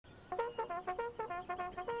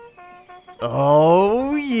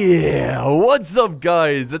Oh yeah, what's up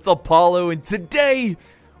guys, it's Apollo, and today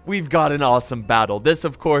we've got an awesome battle. This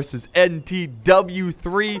of course is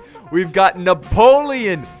NTW3. We've got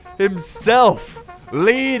Napoleon himself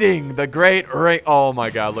leading the great ring. Oh my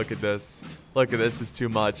god, look at this. Look at this, is too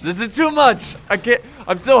much. This is too much.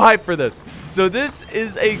 I'm so hyped for this. So this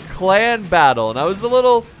is a clan battle, and I was a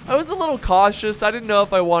little cautious. I didn't know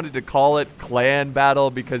if I wanted to call it clan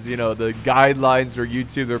battle because, you know, the guidelines for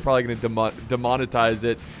YouTube, they're probably going to demonetize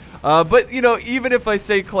it. But, you know, even if I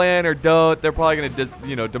say clan or don't, they're probably going to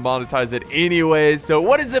demonetize it anyways. So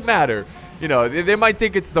what does it matter? You know, they might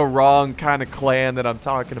think it's the wrong kind of clan that I'm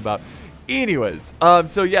talking about. Anyways,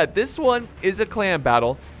 so yeah, this one is a clan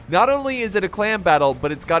battle. Not only is it a clan battle,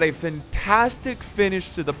 but it's got a fantastic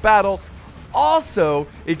finish to the battle. Also,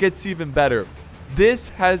 it gets even better. This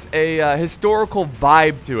has a historical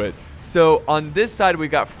vibe to it. So on this side, we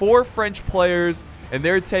got 4 French players, and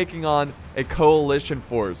they're taking on a coalition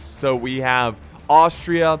force. So we have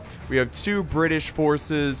Austria, we have 2 British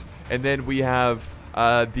forces, and then we have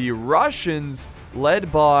the Russians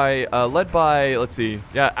led by let's see,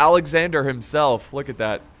 yeah, Alexander himself. Look at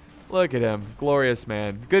that. Look at him. Glorious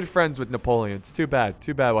man. Good friends with Napoleon. It's too bad.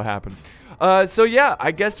 Too bad what happened. So yeah,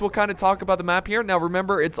 I guess we'll kind of talk about the map here. Now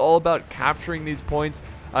remember, it's all about capturing these points.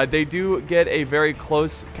 They do get a very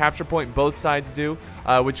close capture point. Both sides do,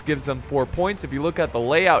 which gives them 4 points. If you look at the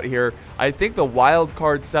layout here, I think the wild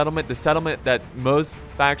card settlement, the settlement that most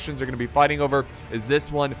factions are going to be fighting over, is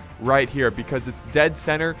this one right here because it's dead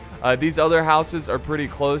center. These other houses are pretty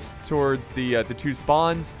close towards the 2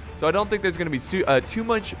 spawns, so I don't think there's going to be too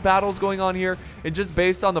much battles going on here. And just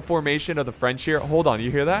based on the formation of the French here, hold on, you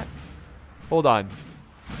hear that? Hold on.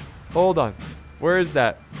 Hold on. Where is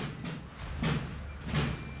that?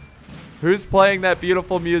 Who's playing that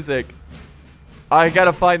beautiful music? I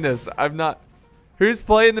gotta find this. I'm not... Who's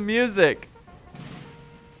playing the music?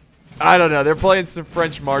 I don't know. They're playing some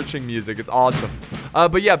French marching music. It's awesome.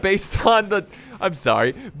 But yeah, based on the... I'm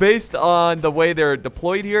sorry. Based on the way they're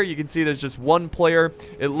deployed here, you can see there's just 1 player.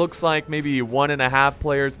 It looks like maybe 1.5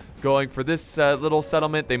 players going for this little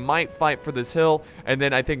settlement. They might fight for this hill. And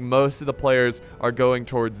then I think most of the players are going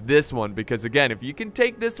towards this one. Because again, if you can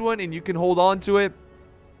take this one and you can hold on to it,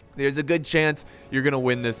 there's a good chance you're going to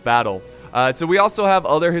win this battle. So we also have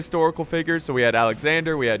other historical figures. So we had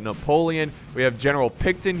Alexander, we had Napoleon, we have General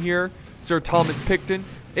Picton here, Sir Thomas Picton,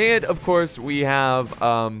 and of course we have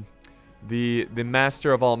the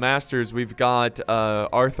master of all masters. We've got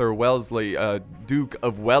Arthur Wellesley, Duke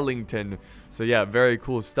of Wellington. So yeah, very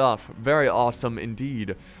cool stuff. Very awesome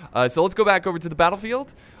indeed. So let's go back over to the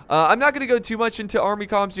battlefield. I'm not going to go too much into army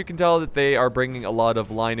comps. You can tell that they are bringing a lot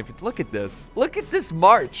of line. Look at this. Look at this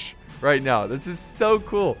march right now. This is so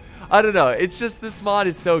cool. I don't know. It's just this mod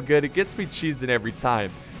is so good. It gets me cheesing every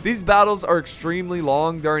time. These battles are extremely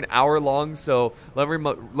long. They're an hour long. So let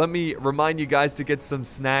me remind you guys to get some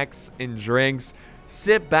snacks and drinks.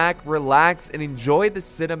 Sit back, relax, and enjoy the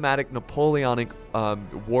cinematic Napoleonic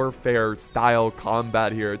warfare style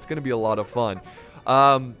combat here. It's going to be a lot of fun.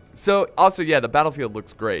 So also, yeah, the battlefield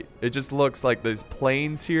looks great. It just looks like there's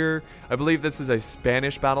plains here. I believe this is a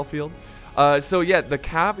Spanish battlefield. So yeah, the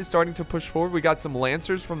cav is starting to push forward. We got some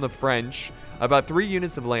lancers from the French, about 3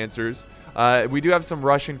 units of lancers. We do have some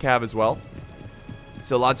Russian cav as well.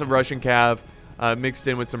 So lots of Russian cav mixed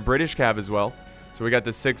in with some British cav as well. So we got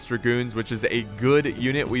the 6 Dragoons, which is a good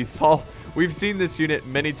unit. We've seen this unit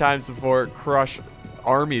many times before crush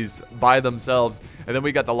armies by themselves. And then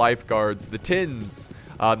we got the lifeguards, the tins,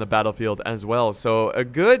 on the battlefield as well. So a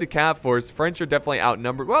good cav force. French are definitely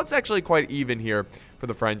outnumbered. Well, it's actually quite even here for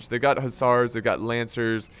the French. They've got hussars, they've got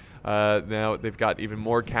lancers. Now they've got even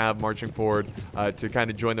more cav marching forward to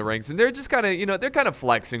kind of join the ranks. And they're just kind of, you know, they're kind of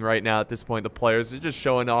flexing right now at this point. The players are just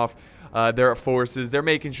showing off their forces. They're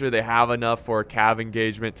making sure they have enough for a cav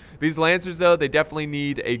engagement. These lancers, though, they definitely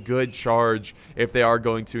need a good charge if they are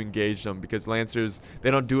going to engage them, because lancers,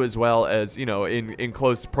 they don't do as well as, you know, in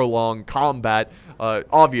close prolonged combat.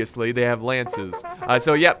 Obviously they have lances.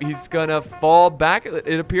 So yep, he's gonna fall back,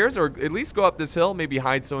 it appears, or at least go up this hill, maybe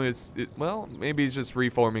hide some of his, well, maybe he's just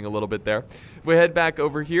reforming a little bit there. If we head back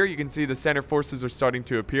over here, you can see the center forces are starting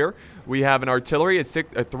to appear. We have an artillery, a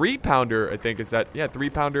 3-pounder, I think is that, yeah,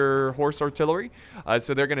 3-pounder horse artillery.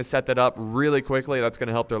 So they're going to set that up really quickly. That's going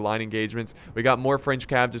to help their line engagements. We got more French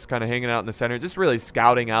cav just kind of hanging out in the center, just really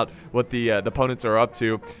scouting out what the opponents are up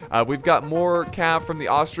to. We've got more cav from the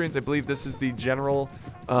Austrians. I believe this is the general.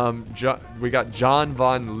 We got John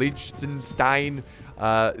von Liechtenstein.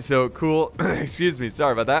 So cool. Excuse me.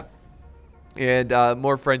 Sorry about that. And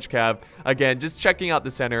more French cav. Again, just checking out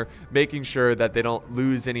the center, making sure that they don't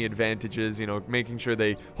lose any advantages, you know, making sure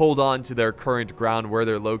they hold on to their current ground where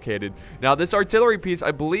they're located. Now, this artillery piece,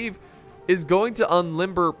 I believe, is going to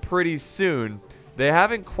unlimber pretty soon. They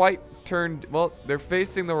haven't quite turned, well, they're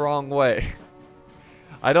facing the wrong way.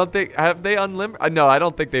 I don't think, have they unlimbered? No, I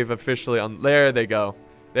don't think they've officially, there they go.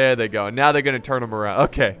 There they go. Now they're going to turn them around.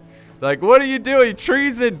 Okay. Like, what are you doing?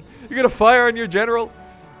 Treason! You're going to fire on your general?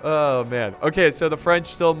 Oh, man. Okay, so the French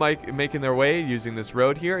still making their way using this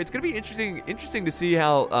road here. It's going to be interesting to see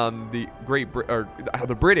how how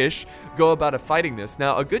the British go about fighting this.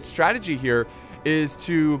 Now, a good strategy here is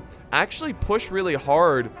to actually push really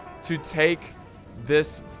hard to take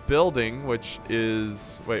this building, which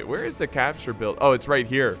is... Wait, where is the capture build? Oh, it's right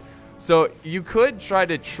here. So you could try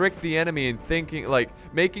to trick the enemy in thinking, like,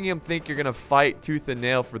 making him think you're going to fight tooth and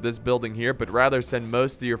nail for this building here, but rather send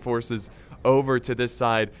most of your forces over to this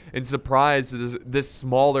side and surprise this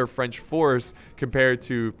smaller French force compared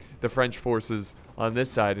to the French forces on this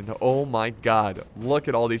side. And oh my god, look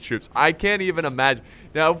at all these troops. I can't even imagine.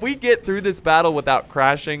 Now, if we get through this battle without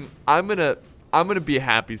crashing, I'm gonna be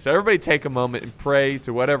happy. So everybody take a moment and pray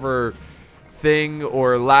to whatever thing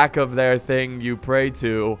or lack of their thing you pray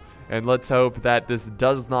to, and let's hope that this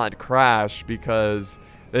does not crash, because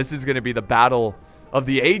this is going to be the battle of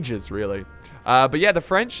the ages, really. But yeah, the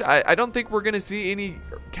French, I don't think we're going to see any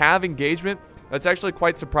cav engagement. That's actually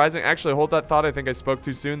quite surprising. Actually, hold that thought. I think I spoke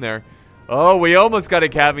too soon there. Oh, we almost got a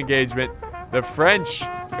cav engagement. The French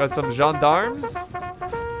got some gendarmes.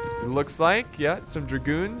 It looks like, yeah, some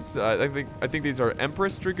dragoons. I think these are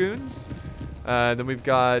Empress dragoons. Then we've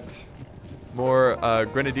got more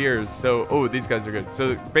grenadiers. So, oh, these guys are good.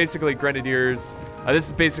 So basically grenadiers. This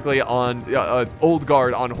is basically on old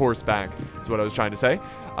guard on horseback is what I was trying to say.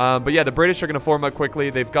 But yeah, the British are going to form up quickly.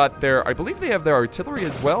 They've got their, I believe they have their artillery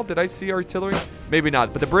as well. Did I see artillery? Maybe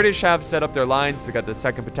not. But the British have set up their lines. They got the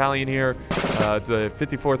 2nd Battalion here, the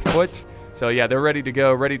 54th Foot. So yeah, they're ready to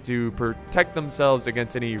go, ready to protect themselves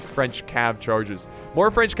against any French cav charges. More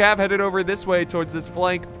French cav headed over this way towards this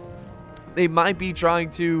flank. They might be trying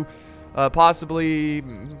to possibly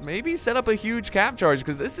maybe set up a huge cav charge,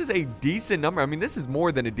 because this is a decent number. I mean, this is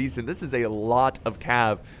more than a decent. This is a lot of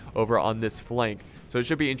cav over on this flank. So it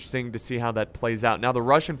should be interesting to see how that plays out. Now the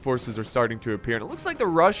Russian forces are starting to appear, and it looks like the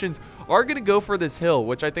Russians are going to go for this hill,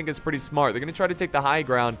 which I think is pretty smart. They're going to try to take the high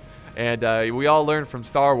ground, and we all learned from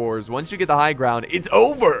Star Wars, once you get the high ground, it's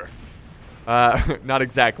over. Not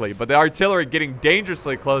exactly, but the artillery getting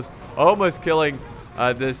dangerously close, almost killing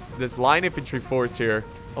this line infantry force here.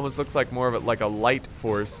 Almost looks like more of it like a light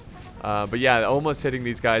force. But yeah, almost hitting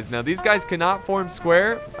these guys. Now, these guys cannot form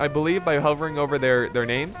square, I believe, by hovering over their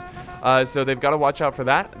names. So they've got to watch out for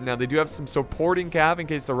that. Now, they do have some supporting cav in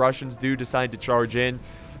case the Russians do decide to charge in.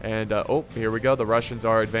 And, oh, here we go. The Russians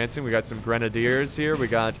are advancing. We got some grenadiers here. We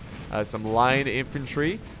got some line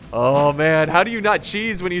infantry. Oh, man. How do you not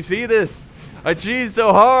cheese when you see this? I cheese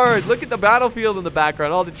so hard. Look at the battlefield in the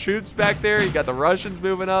background. All the troops back there. You got the Russians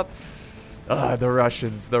moving up. The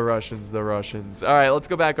Russians. All right, let's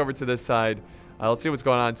go back over to this side. Let's see what's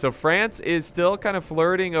going on. So France is still kind of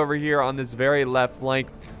flirting over here on this very left flank,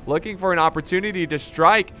 looking for an opportunity to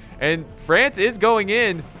strike. And France is going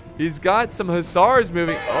in. He's got some hussars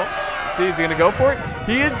moving. Oh, see, is he going to go for it?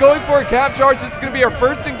 He is going for a cav charge. This is going to be our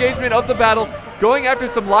first engagement of the battle. Going after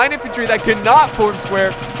some line infantry that cannot form square.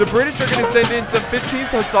 The British are going to send in some 15th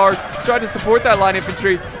Hussars to try to support that line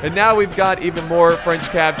infantry. And now we've got even more French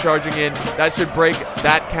cav charging in. That should break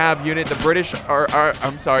that cav unit. The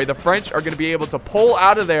the French are going to be able to pull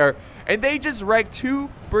out of there. And they just wrecked 2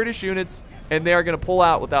 British units. And they are going to pull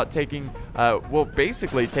out without taking, well,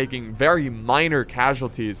 basically taking very minor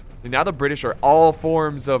casualties. And now the British are all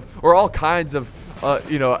forms of, or all kinds of,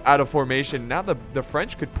 you know, out of formation. Now the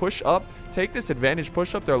French could push up, take this advantage,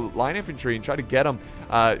 push up their line infantry and try to get them,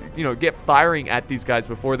 you know, get firing at these guys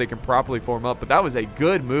before they can properly form up. But that was a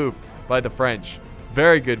good move by the French.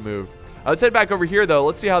 Very good move. Let's head back over here, though.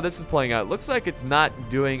 Let's see how this is playing out. It looks like it's not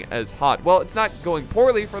doing as hot. Well, it's not going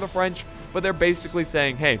poorly for the French, but they're basically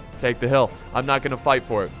saying, hey, take the hill. I'm not going to fight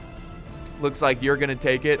for it. Looks like you're going to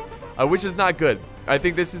take it, which is not good. I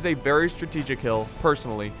think this is a very strategic hill,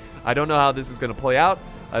 personally. I don't know how this is going to play out.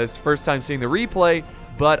 It's the first time seeing the replay,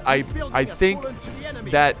 but I think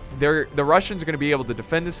that the Russians are going to be able to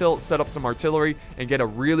defend this hill, set up some artillery, and get a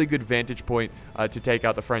really good vantage point to take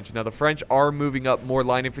out the French. Now, the French are moving up more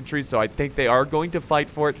line infantry, so I think they are going to fight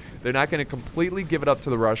for it. They're not going to completely give it up to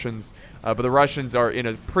the Russians, but the Russians are in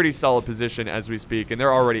a pretty solid position as we speak, and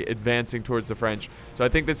they're already advancing towards the French. So I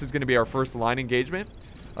think this is going to be our first line engagement.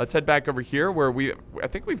 Let's head back over here where I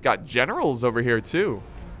think we've got generals over here too.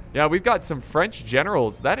 Yeah, we've got some French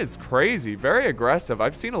generals. That is crazy. Very aggressive.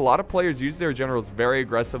 I've seen a lot of players use their generals very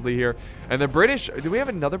aggressively here. And the British, do we have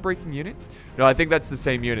another breaking unit? No, I think that's the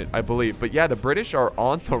same unit, I believe. But yeah, the British are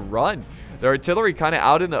on the run. The artillery kind of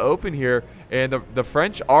out in the open here. And the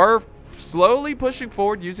French are slowly pushing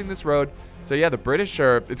forward using this road. So yeah, the British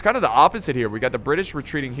are, it's kind of the opposite here. We got the British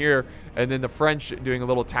retreating here, and then the French doing a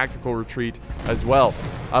little tactical retreat as well.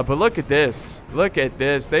 But look at this. Look at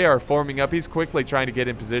this. They are forming up. He's quickly trying to get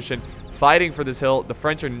in position, fighting for this hill. The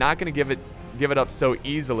French are not going to give it up so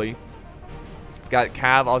easily. Got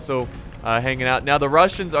Cav also hanging out. Now the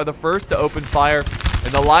Russians are the first to open fire,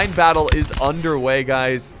 and the line battle is underway,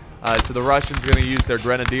 guys. So the Russians are going to use their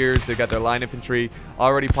grenadiers. They got their line infantry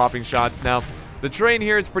already popping shots. Now the terrain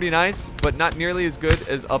here is pretty nice, but not nearly as good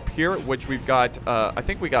as up here, which we've got, I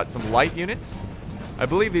think we got some light units. I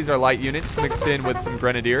believe these are light units mixed in with some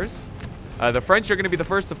grenadiers. The French are going to be the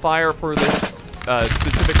first to fire for this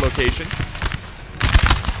specific location.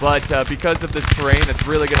 But because of this terrain, it's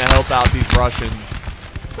really going to help out these Russians.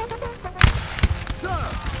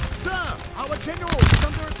 Sir, our general is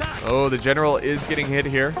under attack. Oh, the general is getting hit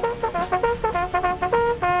here.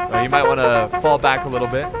 You might want to fall back a little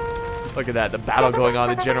bit. Look at that, the battle going on,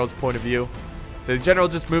 the general's point of view. So the general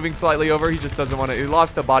just moving slightly over. He just doesn't want to. He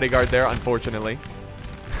lost a bodyguard there, unfortunately.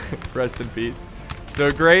 Rest in peace.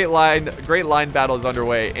 So great line battle is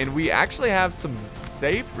underway, and we actually have some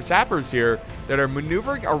sappers here that are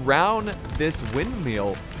maneuvering around this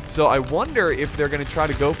windmill. So I wonder if they're going to try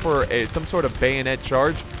to go for some sort of bayonet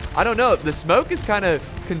charge. I don't know. The smoke is kind of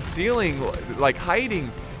concealing, like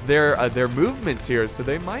hiding their movements here, so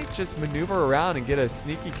they might just maneuver around and get a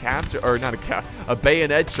sneaky capture, or not a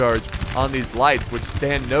bayonet charge on these lights, which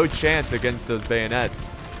stand no chance against those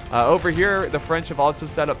bayonets. Over here, the French have also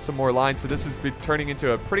set up some more lines, so this is turning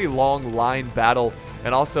into a pretty long line battle,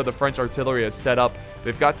 and also the French artillery is set up.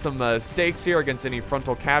 They've got some stakes here against any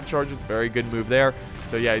frontal cav charges. Very good move there.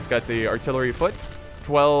 So yeah, he's got the artillery foot,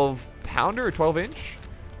 12-pounder or 12-inch.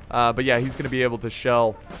 But yeah, he's going to be able to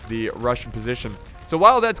shell the Russian position. So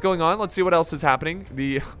while that's going on, let's see what else is happening.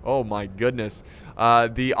 Oh my goodness.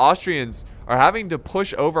 The Austrians are having to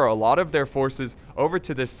push over a lot of their forces over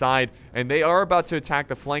to this side, and they are about to attack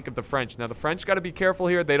the flank of the French. Now the French got to be careful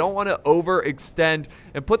here. They don't want to overextend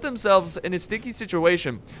and put themselves in a sticky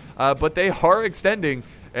situation, but they are extending,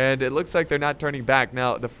 and it looks like they're not turning back.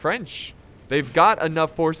 Now the French, they've got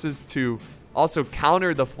enough forces to also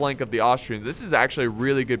counter the flank of the Austrians. This is actually a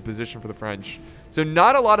really good position for the French. So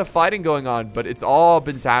not a lot of fighting going on, but it's all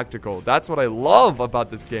been tactical. That's what I love about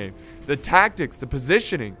this game. The tactics, the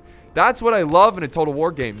positioning. That's what I love in a Total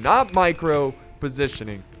War game. Not micro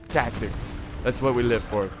positioning. Tactics. That's what we live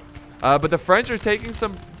for. But the French are taking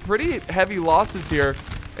some pretty heavy losses here.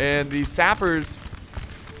 And the sappers,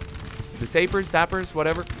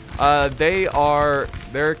 whatever,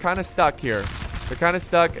 they're kind of stuck here. They're kind of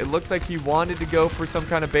stuck. It looks like he wanted to go for some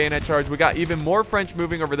kind of bayonet charge. We got even more French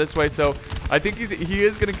moving over this way, so I think he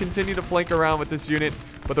is going to continue to flank around with this unit,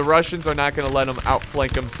 but the Russians are not going to let him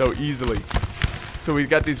outflank him so easily. So we've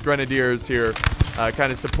got these grenadiers here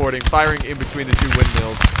kind of supporting, firing in between the two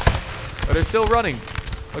windmills. But they're still running.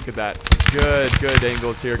 Look at that. Good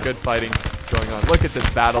angles here. Good fighting going on. Look at this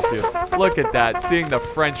battlefield. Look at that. Seeing the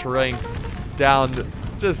French ranks down.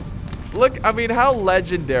 Just look, I mean, how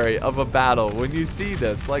legendary of a battle when you see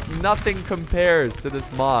this. Like, nothing compares to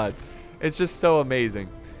this mod. It's just so amazing.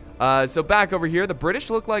 So back over here, the British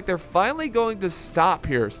look like they're finally going to stop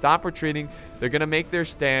here. Stop retreating. They're going to make their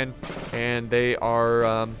stand. And they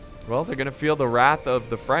are, well, they're going to feel the wrath of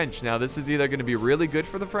the French. Now, this is either going to be really good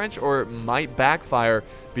for the French or it might backfire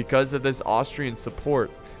because of this Austrian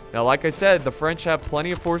support. Now, like I said, the French have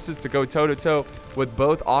plenty of forces to go toe-to-toe with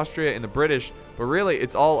both Austria and the British. But really,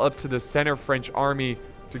 it's all up to the center French army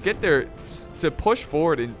to get there, just to push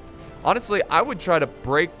forward. And honestly, I would try to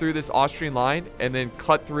break through this Austrian line and then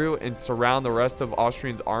cut through and surround the rest of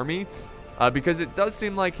Austrian's army. Because it does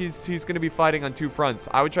seem like he's going to be fighting on two fronts.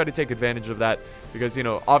 I would try to take advantage of that because, you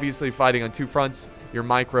know, obviously fighting on two fronts, your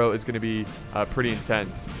micro is going to be pretty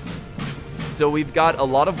intense. So we've got a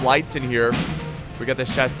lot of lights in here. We got the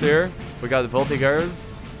chasseur, we got the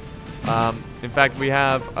voltigeurs. In fact, we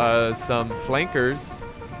have some flankers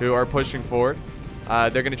who are pushing forward. They're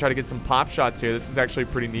going to try to get some pop shots here. This is actually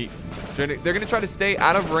pretty neat. They're going to try to stay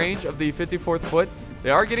out of range of the 54th foot. They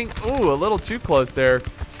are getting, ooh, a little too close there.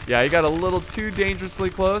 Yeah, he got a little too dangerously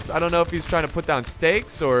close. I don't know if he's trying to put down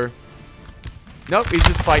stakes or... Nope, he's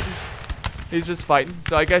just fighting. He's just fighting.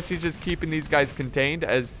 So I guess he's just keeping these guys contained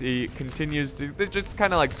as he continues. They're just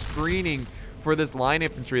kind of like screening for this line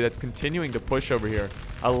infantry that's continuing to push over here.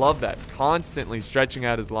 I love that. Constantly stretching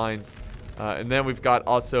out his lines. And then we've got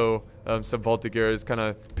also some Voltigeurs kind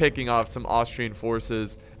of picking off some Austrian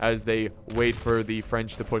forces as they wait for the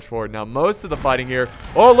French to push forward. Now, most of the fighting here...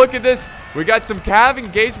 Oh, look at this! We got some cav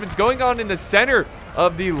engagements going on in the center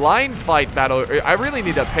of the line fight battle. I really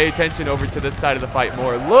need to pay attention over to this side of the fight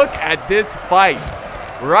more. Look at this fight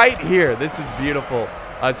right here. This is beautiful.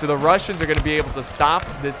 So the Russians are going to be able to stop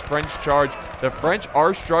this French charge. The French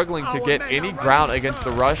are struggling to get any ground against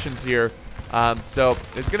the Russians here. So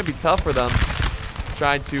it's going to be tough for them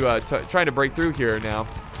trying to break through here now.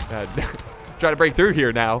 Trying to break through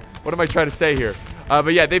here now. What am I trying to say here?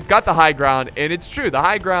 But yeah, they've got the high ground, and it's true. The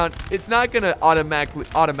high ground, it's not going to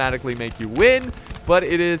automatically make you win, but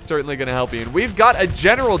it is certainly going to help you. And we've got a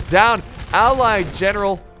general down. Allied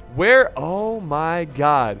general. Where? Oh my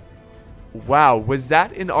God. Wow. Was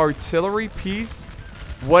that an artillery piece?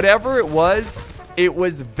 Whatever it was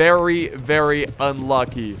very, very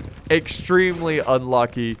unlucky. Extremely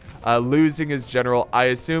unlucky. Losing his general, I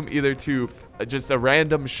assume either to just a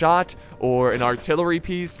random shot or an artillery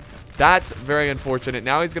piece. That's very unfortunate.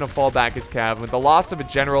 Now he's going to fall back his cav. With the loss of a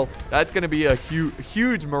general, that's going to be a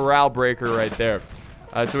huge morale breaker right there.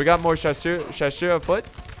 So we got more chasseurs afoot.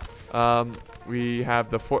 We have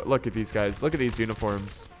the fort. Look at these guys. Look at these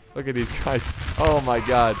uniforms. Look at these guys. Oh my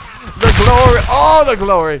God. The glory. Oh, the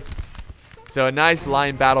glory. So a nice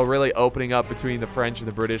line battle really opening up between the French and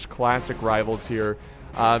the British. Classic rivals here.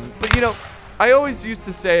 But, you know, I always used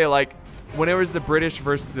to say, like, when it was the British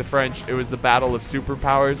versus the French, it was the battle of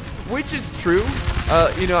superpowers, which is true,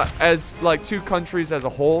 you know, as, like, two countries as a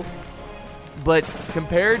whole. But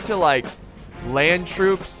compared to, like, land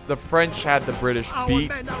troops, the French had the British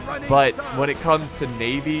beat. But when it comes to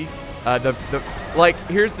Navy, like,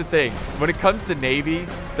 here's the thing. When it comes to Navy,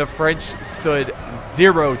 the French stood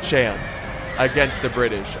zero chance against the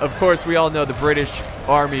British. Of course, we all know the British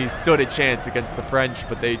army stood a chance against the French,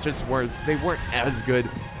 but they just weren't as good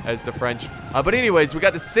as the French. But anyways, we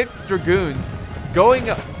got the 6th Dragoons going,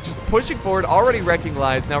 just pushing forward, already wrecking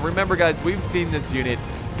lives. Now remember, guys, we've seen this unit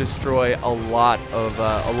destroy a lot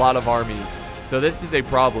of armies. So this is a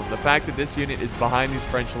problem. The fact that this unit is behind these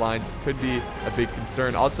French lines could be a big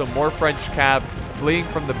concern. Also, more French cav fleeing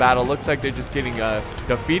from the battle. Looks like they're just getting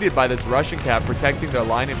defeated by this Russian cav protecting their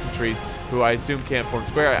line infantry, who I assume can't form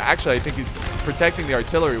square. Actually, I think he's protecting the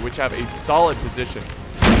artillery, which have a solid position.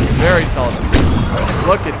 Very solid position.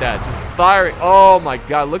 Look at that. Just firing. Oh my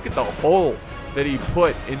God. Look at the hole that he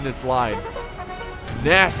put in this line.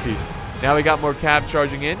 Nasty. Now we got more cav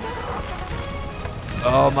charging in.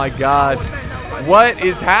 Oh my God. What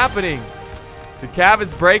is happening? The cav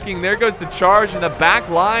is breaking. There goes the charge in the back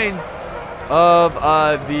lines of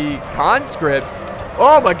the conscripts.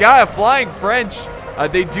 Oh my God. Flying French.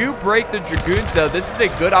 They do break the Dragoons, though. This is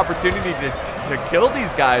a good opportunity to kill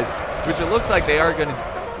these guys, which it looks like they are going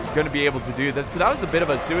to be able to do. So that was a bit of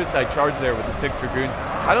a suicide charge there with the 6 Dragoons.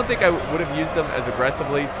 I don't think I would have used them as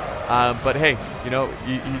aggressively. But hey, you know,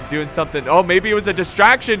 you're doing something. Oh, maybe it was a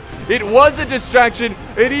distraction. It was a distraction.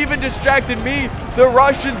 It even distracted me. The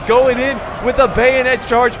Russians going in with a bayonet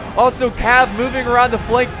charge. Also, cav moving around the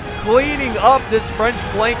flank, cleaning up this French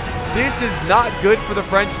flank. This is not good for the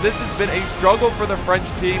French. This has been a struggle for the French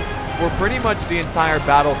team for pretty much the entire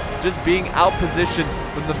battle, just being outpositioned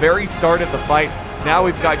from the very start of the fight. Now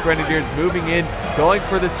we've got Grenadiers moving in, going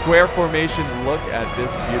for the square formation. Look at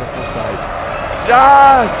this beautiful sight.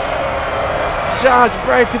 Charge! Charge,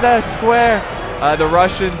 break the square. The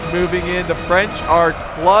Russians moving in. The French are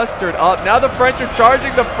clustered up. Now the French are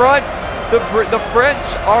charging the front. The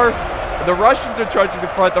Russians are charging the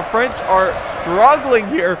front. The French are struggling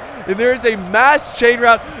here. And there's a mass chain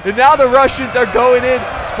rout. And now the Russians are going in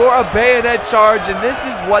for a bayonet charge. And this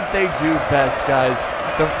is what they do best, guys.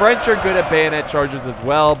 The French are good at bayonet charges as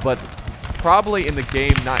well, but probably in the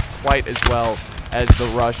game not quite as well as the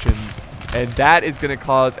Russians. And that is going to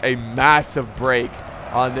cause a massive break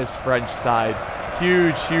on this French side.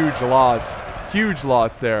 Huge loss. Huge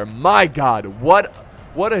loss there. My God, what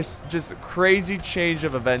a just crazy change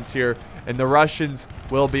of events here. And the Russians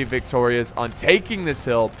will be victorious on taking this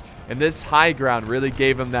hill. And this high ground really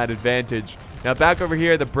gave them that advantage. Now back over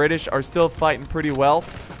here, the British are still fighting pretty well.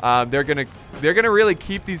 They're gonna really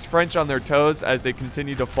keep these French on their toes as they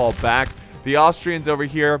continue to fall back. The Austrians over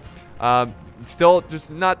here, still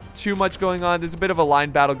just not too much going on. There's a bit of a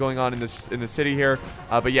line battle going on in the city here.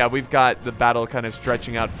 But yeah, we've got the battle kind of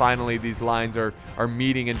stretching out. Finally, these lines are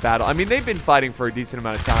meeting in battle. I mean, they've been fighting for a decent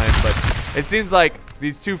amount of time, but it seems like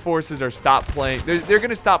these two forces are they're going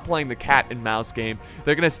to stop playing the cat and mouse game.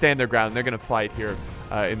 They're going to stand their ground. They're going to fight here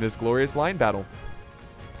in this glorious line battle.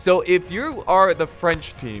 So if you are the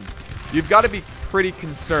French team, you've got to be pretty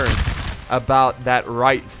concerned about that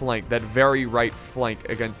right flank, that very right flank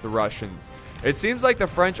against the Russians. It seems like the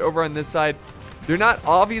French over on this side, they're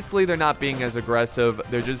not being as aggressive.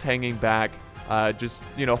 They're just hanging back, just,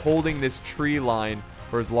 you know, holding this tree line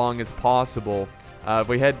for as long as possible. If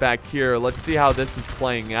we head back here, let's see how this is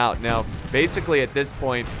playing out. Now, basically at this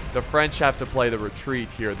point, the French have to play the retreat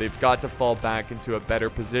here. They've got to fall back into a better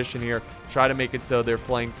position here, try to make it so their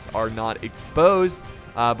flanks are not exposed.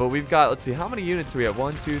 But we've got, let's see, how many units do we have?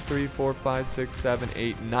 1, 2, 3, 4, 5, 6, 7,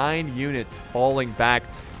 8, 9 units falling back,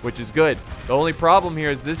 which is good. The only problem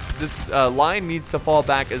here is this line needs to fall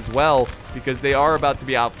back as well, because they are about to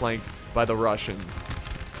be outflanked by the Russians.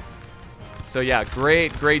 So yeah,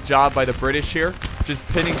 great job by the British here, just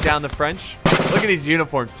pinning down the French. Look at these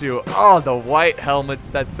uniforms too. Oh, the white helmets,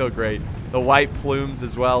 that's so great. The white plumes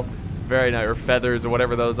as well, very nice, or feathers or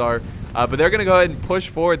whatever those are. But they're gonna go ahead and push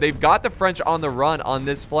forward. They've got the French on the run on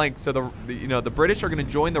this flank, so the British are gonna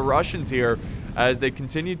join the Russians here as they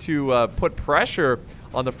continue to put pressure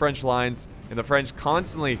on the French lines, and the French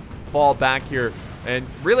constantly fall back here. And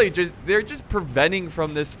really, they're just preventing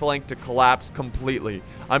from this flank to collapse completely.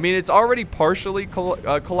 I mean, it's already partially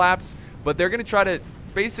collapsed, but they're going to try to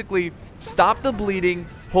basically stop the bleeding,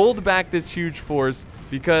 hold back this huge force,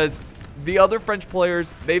 because the other French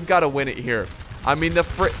players, they've got to win it here. I mean,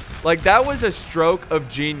 that was a stroke of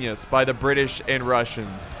genius by the British and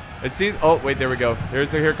Russians. It seems, oh, wait, there we go.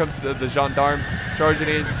 Here comes the gendarmes charging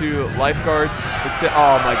into lifeguards.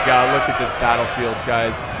 Oh my God, look at this battlefield,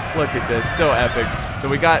 guys. Look at this, so epic. So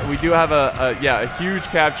we do have a huge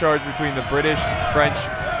cav charge between the British, French,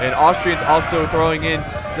 and Austrians also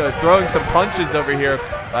throwing some punches over here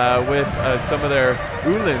with some of their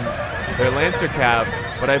Uhlans, their Lancer cav.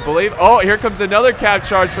 But I believe, oh, here comes another cav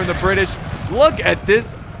charge from the British. Look at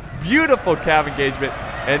this beautiful cav engagement.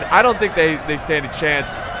 And I don't think they stand a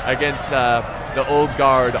chance against the old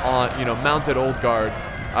guard mounted old guard.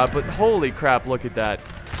 But holy crap, look at that.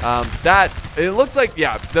 It looks like,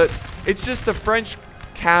 yeah, it's just the French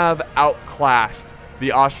cav outclassed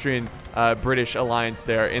the Austrian British alliance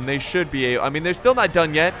there, and they should be able, I mean, they're still not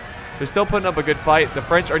done yet. They're still putting up a good fight. The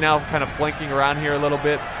French are now kind of flanking around here a little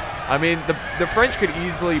bit. I mean, the French could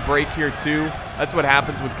easily break here too. That's what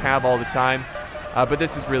happens with cav all the time. But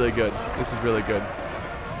this is really good. This is really good.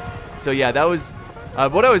 So yeah, that was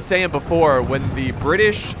what I was saying before. When the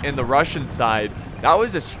British and the Russian side, that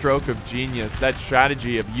was a stroke of genius, that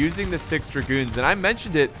strategy of using the 6 Dragoons. And I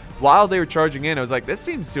mentioned it while they were charging in. I was like, this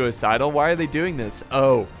seems suicidal. Why are they doing this?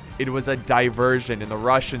 Oh, it was a diversion, and the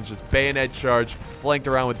Russians just bayonet charge, flanked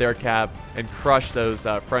around with their cav, and crushed those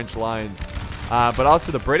French lines. But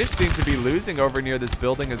also the British seem to be losing over near this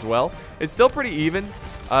building as well. It's still pretty even.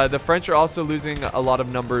 The French are also losing a lot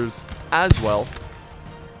of numbers as well.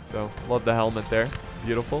 So, love the helmet there.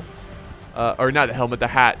 Beautiful. Or not the helmet, the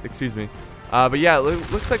hat, excuse me. But yeah,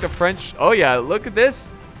 it looks like the French... Oh yeah, look at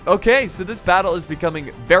this. Okay, so this battle is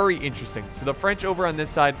becoming very interesting. So the French over on this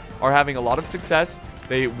side are having a lot of success.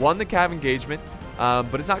 They won the cav engagement,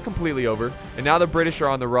 but it's not completely over. And now the British are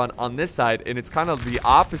on the run on this side, and it's kind of the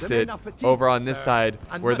opposite over on this side,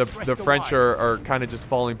 where the French are kind of just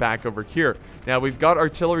falling back over here. Now we've got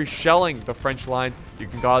artillery shelling the French lines. You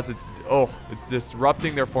can cause it's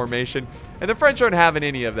disrupting their formation. And the French aren't having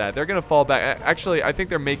any of that. They're going to fall back. Actually, I think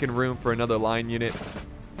they're making room for another line unit.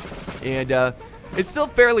 And it's still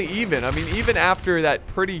fairly even. I mean, even after that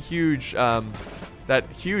pretty huge,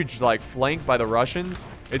 like flank by the Russians,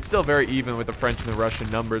 it's still very even with the French and the Russian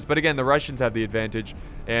numbers. But again, the Russians have the advantage.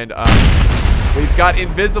 And we've got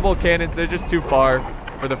invisible cannons. They're just too far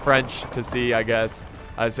for the French to see, I guess.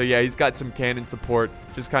 So yeah, he's got some cannon support,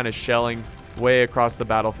 just kind of shelling way across the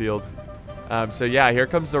battlefield. So yeah, here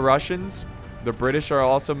comes the Russians. The British are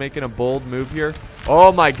also making a bold move here.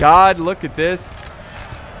 Oh my God, look at this.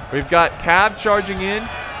 We've got cav charging in.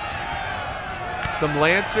 Some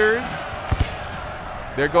Lancers.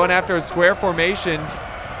 They're going after a square formation.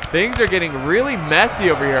 Things are getting really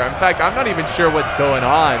messy over here. In fact, I'm not even sure what's going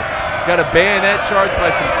on. Got a bayonet charge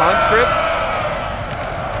by some conscripts.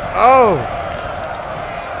 Oh.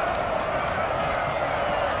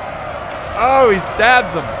 Oh, he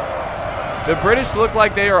stabs him. The British look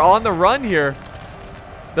like they are on the run here.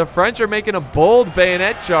 The French are making a bold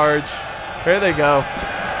bayonet charge. Here they go.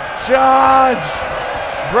 Charge!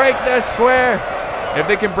 Break the square. If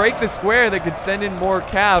they can break the square, they could send in more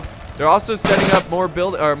cav. They're also setting up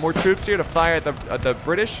more troops here to fire at the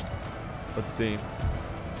British. Let's see.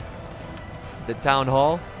 The town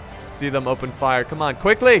hall. Let's see them open fire. Come on,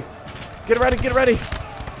 quickly. Get ready, get ready.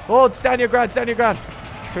 Hold, stand your ground, stand your ground.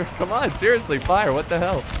 Come on, seriously, fire. What the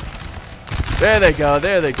hell? There they go,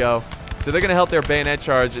 there they go. So they're gonna help their bayonet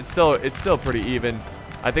charge. It's still pretty even.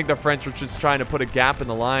 I think the French were just trying to put a gap in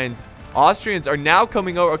the lines. Austrians are now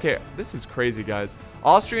coming over. Okay, this is crazy, guys.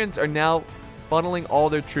 Austrians are now funneling all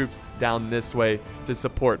their troops down this way to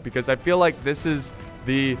support, because I feel like this is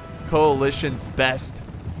the coalition's best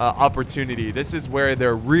opportunity. This is where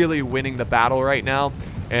they're really winning the battle right now,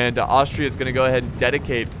 and Austria is going to go ahead and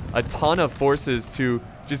dedicate a ton of forces to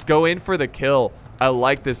just go in for the kill. I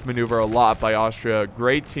like this maneuver a lot by Austria.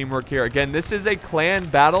 Great teamwork here. Again, this is a clan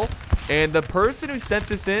battle, and the person who sent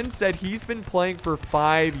this in said he's been playing for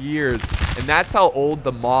 5 years, and that's how old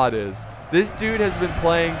the mod is. This dude has been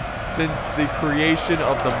playing since the creation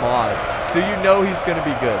of the mod, so you know he's going to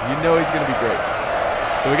be good. You know he's going to be great.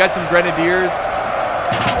 So we got some grenadiers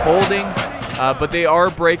holding, but they are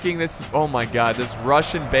breaking this. Oh my god, this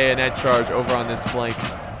Russian bayonet charge over on this flank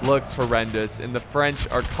looks horrendous, and the French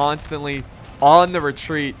are constantly on the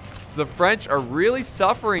retreat. So the French are really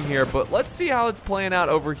suffering here, but let's see how it's playing out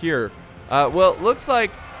over here. Well, it looks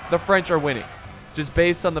like the French are winning, just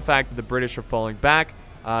based on the fact that the British are falling back.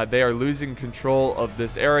 They are losing control of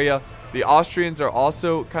this area. The Austrians are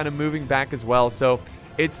also kind of moving back as well. So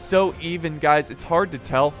it's so even, guys. It's hard to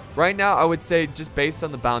tell. Right now, I would say, just based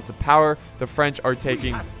on the balance of power, the French are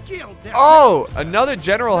taking... Oh, another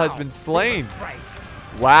general has been slain.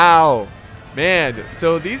 Wow. Man,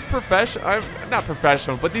 so these not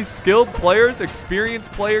professional, but these skilled players,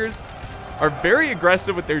 experienced players, are very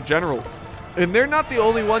aggressive with their generals. And they're not the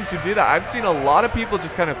only ones who do that. I've seen a lot of people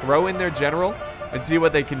just kind of throw in their general and see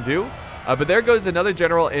what they can do. But there goes another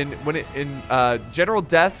general. In general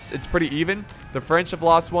deaths, it's pretty even. The French have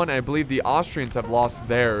lost one, and I believe the Austrians have lost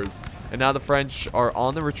theirs. And now the French are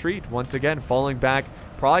on the retreat once again, falling back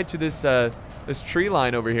probably to this this tree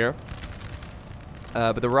line over here.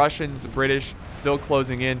 But the Russians, British, still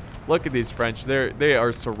closing in. Look at these French. They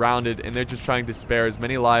are surrounded, and they're just trying to spare as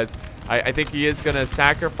many lives. I think he is going to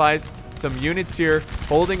sacrifice some units here,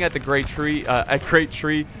 holding at the Great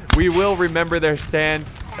Tree. We will remember their stand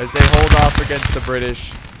as they hold off against the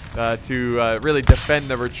British to really defend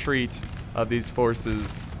the retreat of these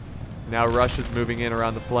forces. Now Russia's moving in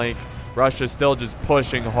around the flank. Russia's still just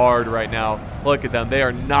pushing hard right now. Look at them. They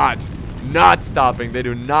are not stopping. They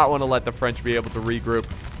do not want to let the French be able to regroup.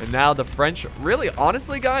 And now the French, really,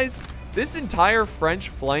 honestly, guys, this entire French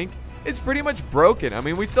flank is pretty much broken. I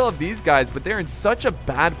mean, we still have these guys, but they're in such a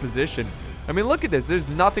bad position. I mean, look at this. There's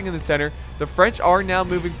nothing in the center. The French are now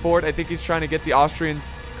moving forward. I think he's trying to get the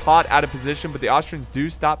Austrians caught out of position, but the Austrians do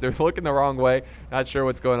stop. They're looking the wrong way. Not sure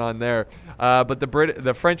what's going on there. But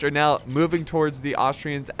the French are now moving towards the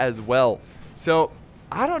Austrians as well. So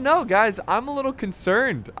I don't know, guys. I'm a little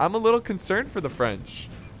concerned. I'm a little concerned for the French.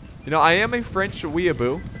 You know, I am a French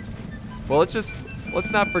weeaboo. Well,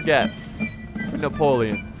 let's not forget for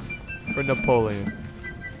Napoleon. For Napoleon.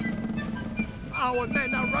 Our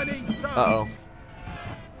men are running, sir. Uh-oh.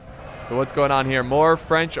 So what's going on here? More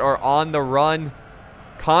French are on the run.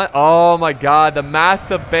 Oh my god, the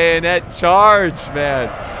massive bayonet charge, man.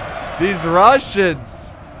 These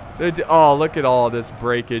Russians. Oh, look at all this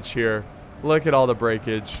breakage here. Look at all the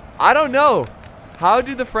breakage. I don't know. How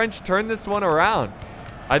do the French turn this one around?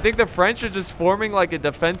 I think the French are just forming like a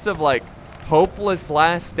defensive, like, hopeless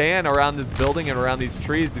last stand around this building and around these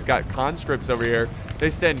trees. He's got conscripts over here. They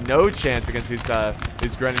stand no chance against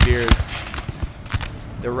these grenadiers.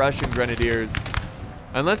 The Russian grenadiers.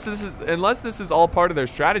 Unless this is all part of their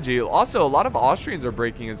strategy. Also, a lot of Austrians are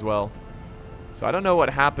breaking as well. So I don't know what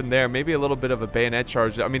happened there. Maybe a little bit of a bayonet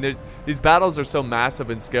charge. I mean, these battles are so massive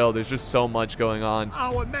in scale. There's just so much going on.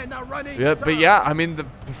 Our men are running. Yeah, but yeah, I mean, the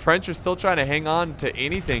French are still trying to hang on to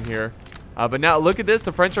anything here. But now look at this.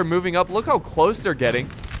 The French are moving up. Look how close they're getting.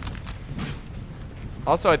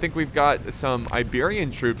 Also, I think we've got some Iberian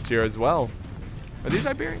troops here as well. Are these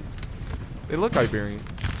Iberian? They look Iberian.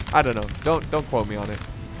 I don't know. Don't quote me on it.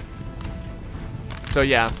 So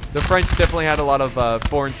yeah, the French definitely had a lot of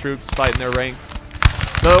foreign troops fighting their ranks.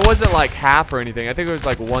 Though it wasn't like half or anything. I think it was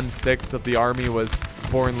like 1/6 of the army was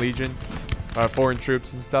foreign legion, foreign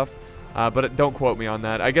troops and stuff. But don't quote me on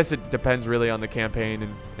that. I guess it depends really on the campaign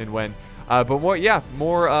and when. But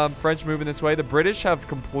more French moving this way. The British have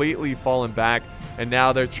completely fallen back, and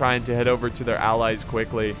now they're trying to head over to their allies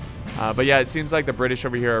quickly. But yeah, it seems like the British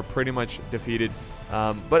over here are pretty much defeated.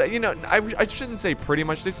 But, you know, I shouldn't say pretty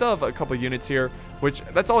much. They still have a couple units here, which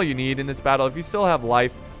that's all you need in this battle. If you still have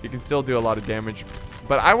life, you can still do a lot of damage.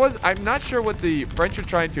 But I'm not sure what the French are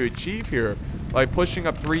trying to achieve here by pushing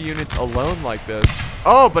up 3 units alone like this.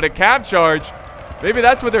 Oh, but a cab charge. Maybe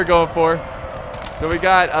that's what they're going for. So we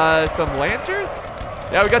got some Lancers.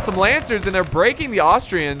 Yeah, we got some Lancers, and they're breaking the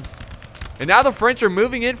Austrians. And now the French are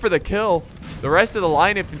moving in for the kill. The rest of the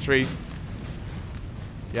line infantry.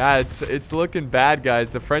 Yeah, it's looking bad,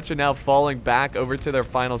 guys. The French are now falling back over to their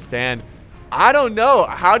final stand. I don't know.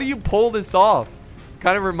 How do you pull this off?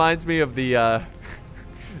 Kind of reminds me of the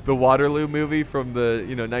the Waterloo movie from the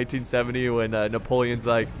 1970 when Napoleon's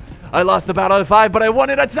like, I lost the battle at 5, but I won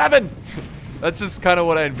it at 7. That's just kind of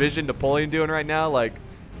what I envision Napoleon doing right now. Like,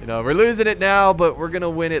 we're losing it now, but we're gonna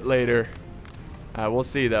win it later. We'll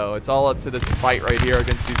see though. It's all up to this fight right here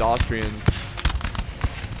against these Austrians.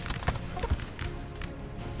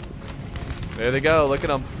 There they go. Look at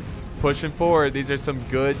them pushing forward. These are some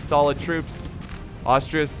good, solid troops.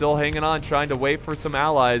 Austria is still hanging on, trying to wait for some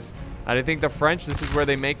allies. And I think the French, this is where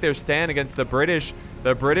they make their stand against the British.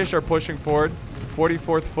 The British are pushing forward.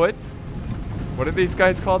 44th Foot. What are these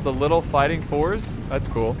guys called? The Little Fighting Fours? That's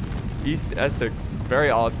cool. East Essex.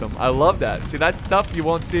 Very awesome. I love that. See, that's stuff you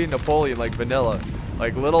won't see in Napoleon, like vanilla.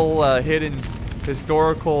 Like little hidden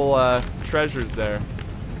historical treasures there.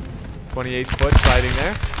 28th Foot fighting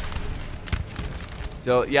there.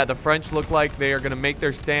 So, yeah, the French look like they are going to make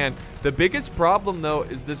their stand. The biggest problem, though,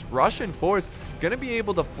 is this Russian force going to be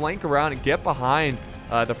able to flank around and get behind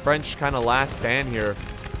the French kind of last stand here.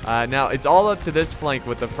 Now, it's all up to this flank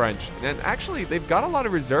with the French. And actually, they've got a lot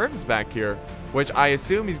of reserves back here, which I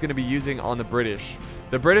assume he's going to be using on the British.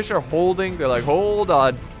 The British are holding. They're like, hold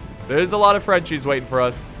on. There's a lot of Frenchies waiting for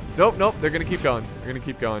us. Nope, nope. They're going to keep going. They're going to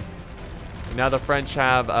keep going. And now the French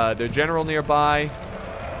have their general nearby.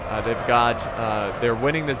 They've got, they're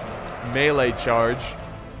winning this melee charge.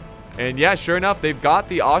 And yeah, sure enough, they've got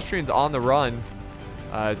the Austrians on the run.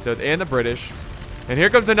 And the British. And here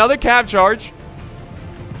comes another cav charge.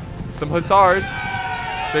 Some hussars.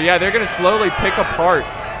 So yeah, they're going to slowly pick apart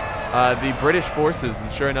the British forces.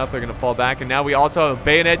 And sure enough, they're going to fall back. And now we also have a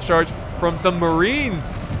bayonet charge from some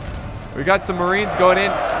Marines. We got some Marines going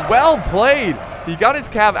in. Well played. He got his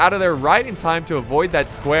cav out of there right in time to avoid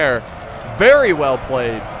that square. Very well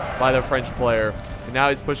played by the French player. And now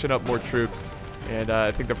he's pushing up more troops. And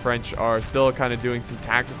I think the French are still kind of doing some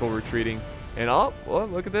tactical retreating. And oh, well,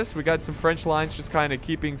 look at this. We got some French lines just kind of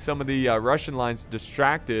keeping some of the Russian lines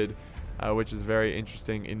distracted, which is very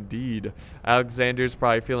interesting indeed. Alexander's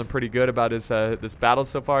probably feeling pretty good about his this battle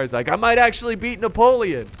so far. He's like, I might actually beat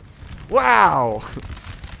Napoleon. Wow.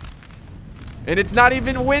 And it's not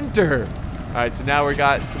even winter. All right, so now we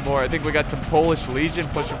got some more. I think we got some Polish Legion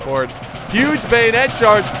pushing forward. Huge bayonet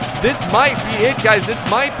charge. This might be it, guys. This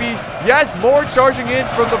might be, yes, more charging in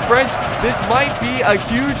from the French. This might be a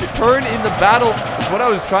huge turn in the battle, is what I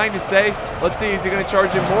was trying to say. Let's see, is he going to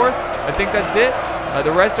charge in more? I think that's it.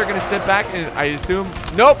 The rest are going to sit back, and I assume,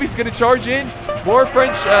 nope, he's going to charge in. More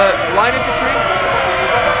French line infantry.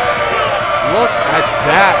 Look at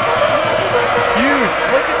that. Huge.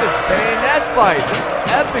 Look at this bayonet fight. This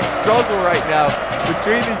epic struggle right now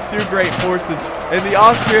between these two great forces. And the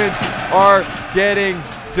Austrians are getting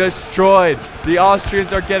destroyed. The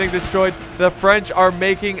Austrians are getting destroyed. The French are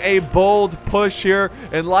making a bold push here.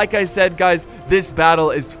 And like I said, guys, this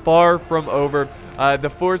battle is far from over. The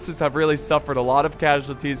forces have really suffered a lot of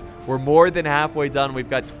casualties. We're more than halfway done. We've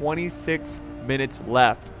got 26 minutes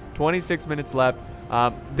left. 26 minutes left.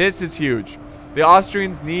 This is huge. The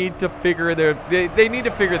Austrians need to figure they need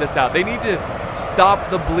to figure this out. They need to stop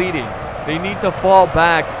the bleeding. They need to fall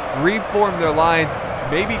back, reform their lines,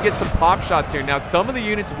 maybe get some pop shots here. Now, some of the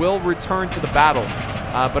units will return to the battle,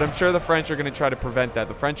 but I'm sure the French are going to try to prevent that.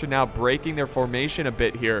 The French are now breaking their formation a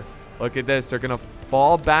bit here. Look at this. They're going to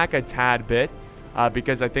fall back a tad bit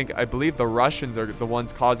because I believe the Russians are the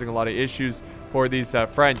ones causing a lot of issues for these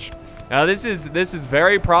French. Now, this is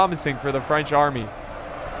very promising for the French army.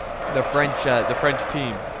 The French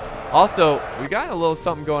team. Also, we got a little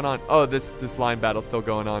something going on. Oh, this line battle's still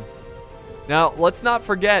going on. Now, let's not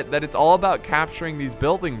forget that it's all about capturing these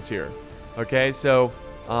buildings here. Okay, so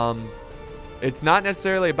it's not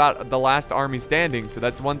necessarily about the last army standing. So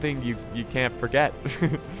that's one thing you can't forget.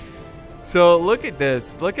 So look at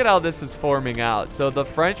this. Look at how this is forming out. So the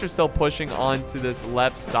French are still pushing onto this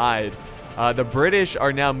left side. The British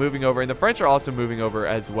are now moving over, and the French are also moving over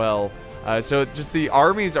as well. So just the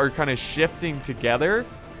armies are kind of shifting together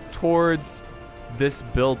towards this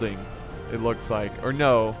building, it looks like. Or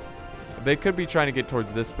no, they could be trying to get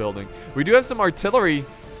towards this building. We do have some artillery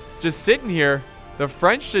just sitting here. The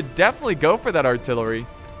French should definitely go for that artillery.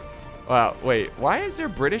 Wow, wait, why is there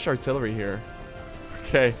British artillery here?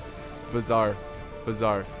 Okay, bizarre,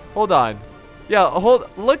 bizarre. Hold on. Yeah,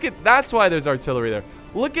 look at, that's why there's artillery there.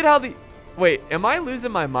 Look at how wait, am I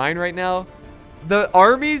losing my mind right now? The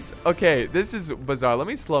armies, okay, this is bizarre. Let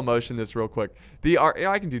me slow motion this real quick.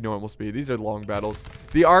 I can do normal speed. These are long battles.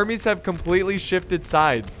 The armies have completely shifted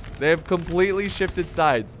sides. They have completely shifted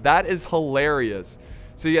sides. That is hilarious.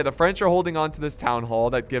 So yeah, the French are holding on to this town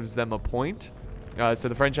hall. That gives them a point. So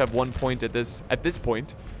the French have 1 point at this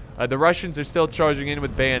point. The Russians are still charging in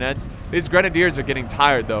with bayonets. These grenadiers are getting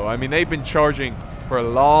tired, though. I mean, they've been charging for a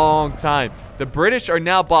long time. The British are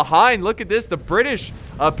now behind. Look at this. The British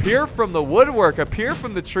appear from the woodwork, appear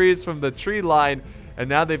from the trees, from the tree line. And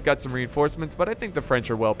now they've got some reinforcements. But I think the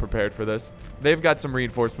French are well prepared for this. They've got some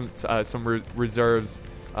reinforcements, some reserves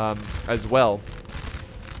as well.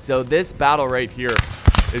 So this battle right here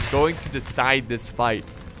is going to decide this fight.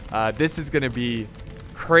 This is going to be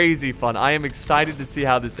crazy fun. I am excited to see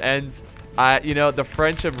how this ends. You know, the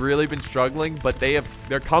French have really been struggling, but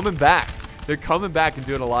they're coming back. They're coming back and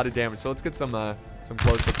doing a lot of damage. So let's get some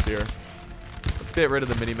close-ups here. Let's get rid of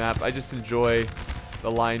the mini-map. I just enjoy the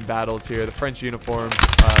line battles here. The French uniforms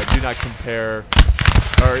do not compare.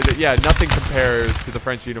 Yeah, nothing compares to the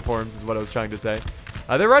French uniforms is what I was trying to say.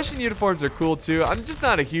 The Russian uniforms are cool too. I'm just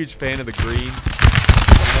not a huge fan of the green.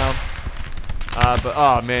 You know? But,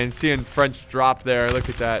 oh, man, seeing French drop there. Look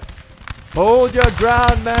at that. Hold your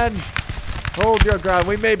ground, man. Hold your ground.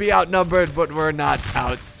 We may be outnumbered, but we're not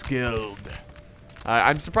outskilled.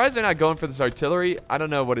 I'm surprised they're not going for this artillery. I don't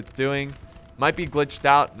know what it's doing. Might be glitched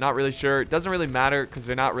out. Not really sure. It doesn't really matter because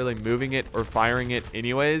they're not really moving it or firing it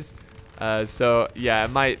anyways. So, yeah, it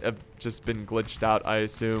might have just been glitched out, I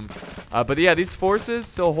assume. But, yeah, these forces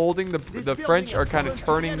still holding. The French are kind of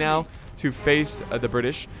turning now to face the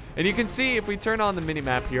British. And you can see, if we turn on the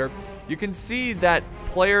mini-map here, you can see that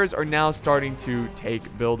players are now starting to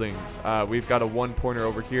take buildings. We've got a 1-pointer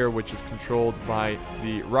over here, which is controlled by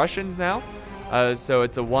the Russians now. So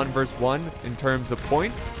it's a 1 versus 1 in terms of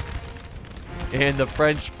points. And the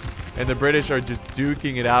French and the British are just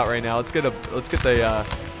duking it out right now. Let's get the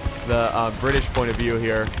British point of view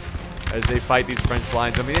here as they fight these French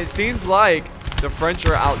lines. I mean, it seems like the French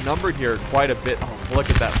are outnumbered here quite a bit. Oh, look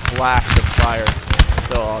at that flash of fire.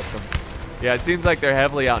 So awesome. Yeah, it seems like they're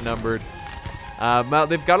heavily outnumbered. Well,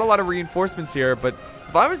 they've got a lot of reinforcements here, but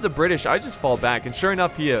if I was the British, I'd just fall back. And sure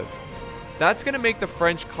enough, he is. That's going to make the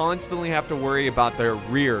French constantly have to worry about their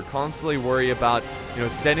rear, constantly worry about, you know,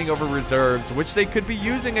 sending over reserves, which they could be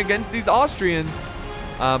using against these Austrians,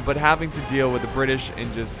 but having to deal with the British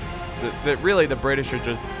and just, really the British are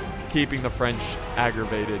just keeping the French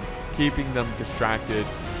aggravated, keeping them distracted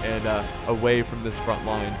and away from this front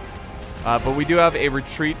line. But we do have a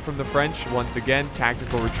retreat from the French once again,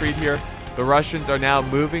 tactical retreat here. The Russians are now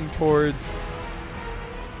moving towards,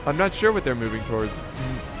 I'm not sure what they're moving towards.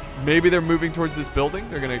 Maybe they're moving towards this building.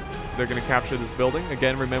 They're gonna capture this building.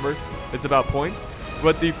 Again, remember, it's about points.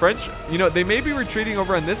 But the French, you know, they may be retreating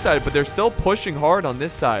over on this side, but they're still pushing hard on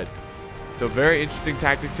this side. So very interesting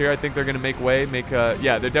tactics here. I think they're gonna make way,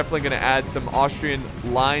 yeah, they're definitely gonna add some Austrian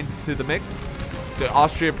lines to the mix. So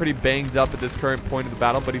Austria pretty banged up at this current point of the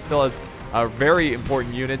battle, but he still has very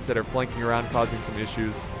important units that are flanking around, causing some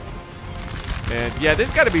issues. And yeah,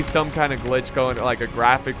 there's got to be some kind of glitch going, like a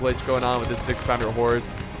graphic glitch going on with this 6-pounder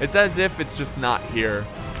horse. It's as if it's just not here.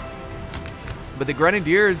 But the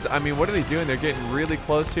Grenadiers, I mean, what are they doing? They're getting really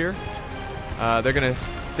close here. They're going to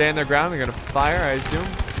stand their ground. They're going to fire, I assume.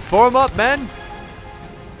 Form up, men.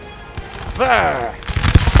 Fire.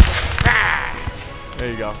 There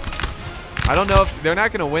you go. I don't know if they're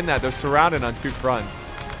not going to win that. They're surrounded on 2 fronts.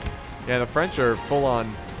 Yeah, the French are full on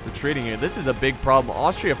retreating here. This is a big problem.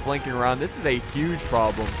 Austria flanking around. This is a huge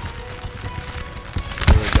problem.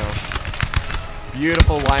 There we go.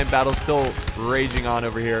 Beautiful line battle still raging on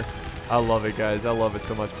over here. I love it, guys. I love it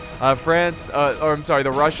so much.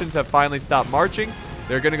 The Russians have finally stopped marching.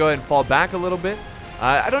 They're going to go ahead and fall back a little bit.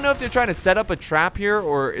 I don't know if they're trying to set up a trap here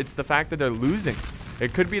or it's the fact that they're losing.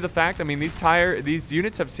 It could be the fact. I mean, these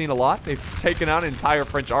units have seen a lot. They've taken out an entire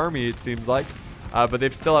French army, it seems like. But they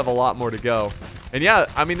still have a lot more to go. And yeah,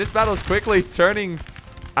 I mean, this battle is quickly turning.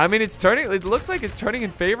 I mean, it's turning. It looks like it's turning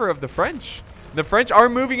in favor of the French. The French are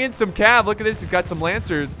moving in some cav. Look at this. He's got some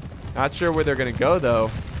lancers. Not sure where they're going to go,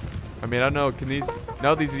 though. I mean, I don't know. Can these...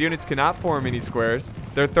 No, these units cannot form any squares.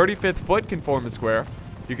 Their 35th foot can form a square.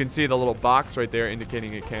 You can see the little box right there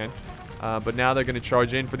indicating it can. But now they're going to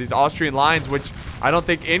charge in for these Austrian lines, which I don't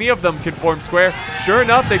think any of them can form square. Sure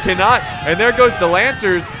enough, they cannot. And there goes the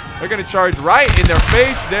lancers. They're going to charge right in their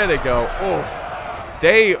face. There they go. Oh.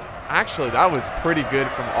 Actually, that was pretty good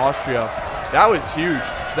from Austria. That was huge.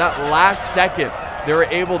 That last second, they were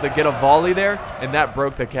able to get a volley there, and that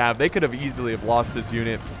broke the cav. They could have easily have lost this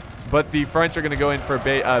unit. But the French are going to go in for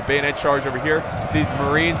a bayonet charge over here. These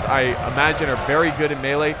Marines, I imagine, are very good in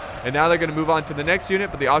melee. And now they're going to move on to the next unit,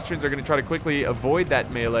 but the Austrians are going to try to quickly avoid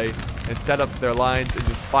that melee and set up their lines and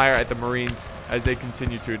just fire at the Marines as they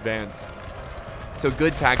continue to advance. So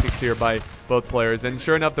good tactics here by both players. And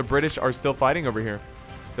sure enough, the British are still fighting over here.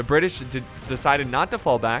 the British decided not to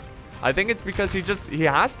fall back. I think it's because he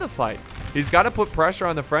has to fight. He's got to put pressure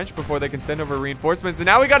on the French before they can send over reinforcements. And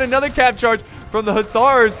now we got another cav charge from the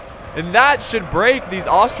Hussars. And that should break these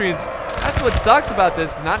Austrians. That's what sucks about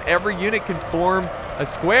this. Not every unit can form a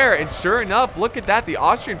square. And sure enough, look at that. The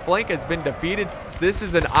Austrian flank has been defeated. This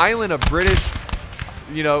is an island of British,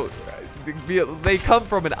 you know, they come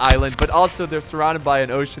from an island, but also they're surrounded by an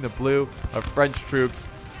ocean of blue of French troops.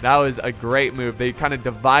 That was a great move. They kind of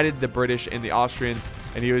divided the British and the Austrians,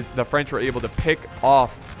 and the French were able to pick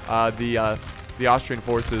off the Austrian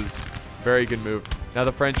forces. Very good move. Now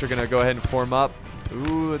the French are going to go ahead and form up.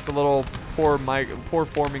 Ooh, it's a little poor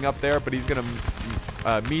forming up there, but he's going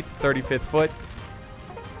to meet 35th foot.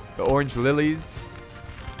 The Orange Lilies.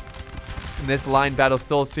 And this line battle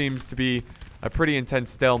still seems to be a pretty intense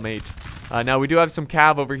stalemate. Now we do have some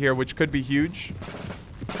cav over here, which could be huge.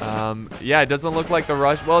 Yeah, it doesn't look like the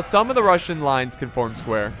Rush. Well, some of the Russian lines can form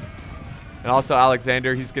square. And also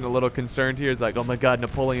Alexander, he's getting a little concerned here. He's like, oh my god,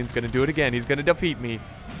 Napoleon's going to do it again. He's going to defeat me.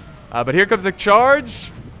 But here comes a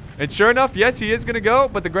charge. And sure enough, yes, he is going to go.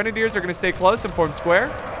 But the Grenadiers are going to stay close and form square.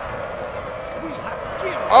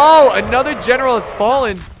 Oh, another general has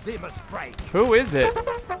fallen. Who is it?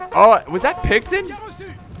 Oh, was that Picton?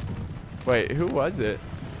 Wait, who was it?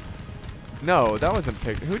 No, that wasn't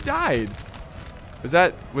Picton. Who died? Was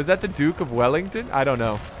that the Duke of Wellington? I don't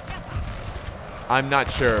know. I'm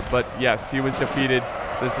not sure, but yes, he was defeated.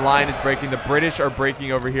 This line is breaking. The British are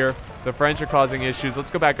breaking over here. The French are causing issues.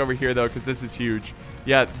 Let's go back over here, though, because this is huge.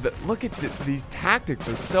 Yeah, look at these tactics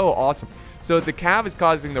are so awesome. So the cav is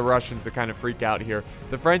causing the Russians to kind of freak out here.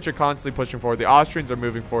 The French are constantly pushing forward. The Austrians are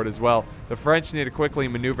moving forward as well. The French need to quickly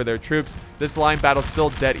maneuver their troops. This line battle's still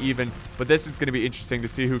dead even, but this is going to be interesting to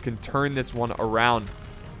see who can turn this one around.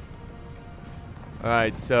 All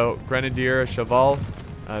right, so Grenadier, Cheval,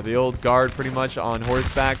 the old guard pretty much on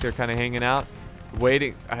horseback. They're kind of hanging out,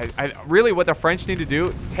 waiting. Really what the French need to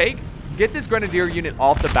do, get this Grenadier unit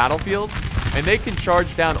off the battlefield, and they can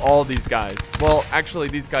charge down all these guys. Well, actually,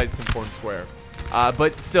 these guys can form square.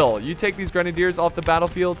 But still, you take these Grenadiers off the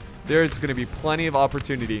battlefield, there's going to be plenty of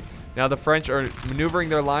opportunity. Now, the French are maneuvering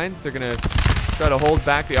their lines. They're going to try to hold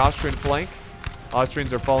back the Austrian flank.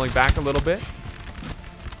 Austrians are falling back a little bit.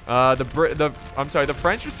 The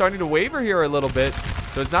French are starting to waver here a little bit.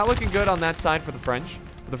 So it's not looking good on that side for the French.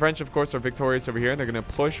 But the French, of course, are victorious over here, and they're going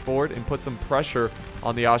to push forward and put some pressure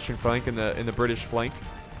on the Austrian flank and the British flank.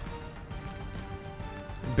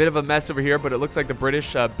 Bit of a mess over here, but it looks like the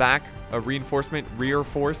British reinforcement, rear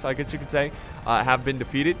force, I guess you could say, have been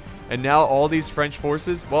defeated. And now all these French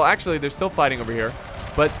forces, well, actually, they're still fighting over here.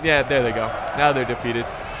 But, yeah, there they go. Now they're defeated.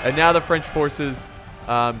 And now the French forces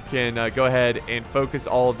can go ahead and focus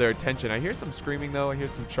all of their attention. I hear some screaming, though. I hear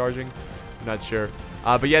some charging. I'm not sure.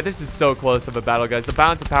 But, yeah, this is so close of a battle, guys. The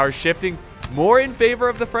balance of power is shifting more in favor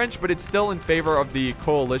of the French, but it's still in favor of the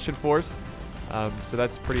coalition force. So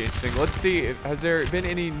that's pretty interesting. Let's see. Has there been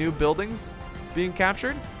any new buildings being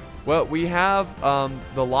captured? Well, we have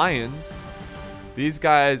the Lions. These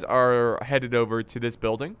guys are headed over to this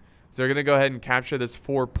building. So they're going to go ahead and capture this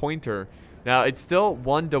 4-pointer. Now, it's still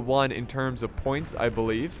 1-to-1 in terms of points, I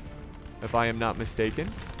believe, if I am not mistaken.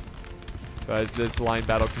 So as this line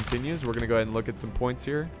battle continues, we're going to go ahead and look at some points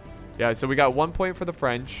here. Yeah, so we got 1 point for the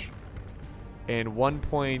French and 1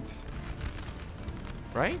 point,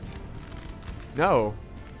 right? No.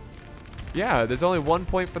 Yeah, there's only 1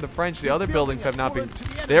 point for the French. The other buildings have not been...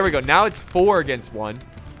 There we go. Now it's 4 against 1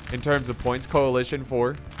 in terms of points. Coalition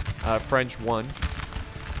 4, French 1.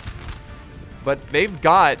 But they've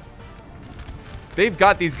got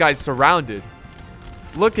these guys surrounded.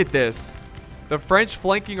 Look at this. The French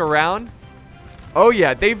flanking around. Oh,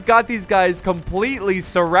 yeah. They've got these guys completely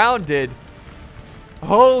surrounded.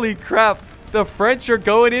 Holy crap. The French are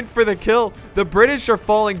going in for the kill. The British are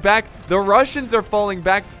falling back. The Russians are falling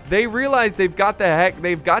back. They realize they've got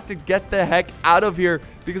to get the heck out of here.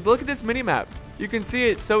 Because look at this mini-map. You can see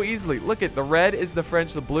it so easily. Look at the red is the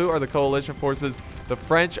French. The blue are the coalition forces. The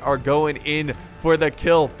French are going in for the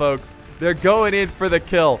kill, folks. They're going in for the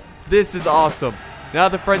kill. This is awesome. Now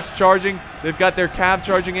the French charging. They've got their cav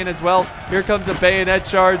charging in as well. Here comes a bayonet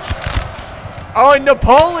charge. Oh, and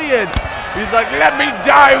Napoleon. He's like, let me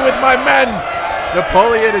die with my men.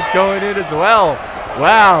 Napoleon is going in as well.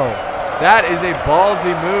 Wow. That is a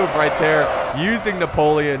ballsy move right there. Using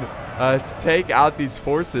Napoleon to take out these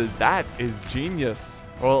forces. That is genius.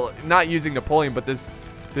 Well, not using Napoleon, but this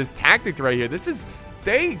tactic right here.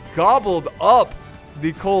 They gobbled up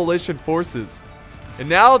the coalition forces. And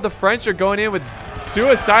now the French are going in with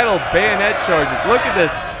suicidal bayonet charges. Look at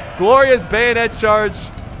this. Glorious bayonet charge.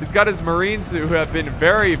 He's got his Marines who have been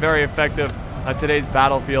very, very effective. today's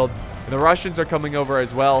battlefield. And the Russians are coming over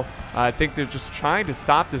as well. I think they're just trying to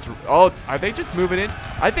stop this. Oh, are they just moving in?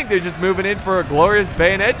 I think they're just moving in for a glorious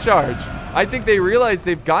bayonet charge. I think they realize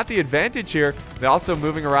they've got the advantage here. They're also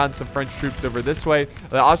moving around some French troops over this way.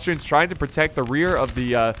 The Austrians trying to protect the rear of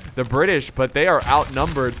the British, but they are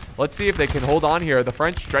outnumbered. Let's see if they can hold on here. The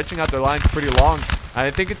French stretching out their lines pretty long. And I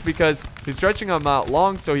think it's because he's stretching them out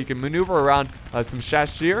long so he can maneuver around some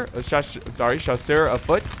chasseurs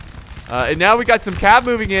afoot. And now we got some cav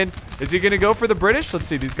moving in. Is he going to go for the British? Let's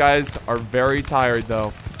see. These guys are very tired,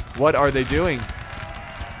 though. What are they doing?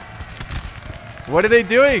 What are they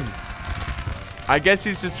doing? I guess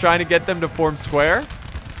he's just trying to get them to form square.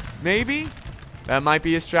 Maybe. That might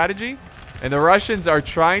be a strategy. And the Russians are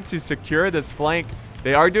trying to secure this flank.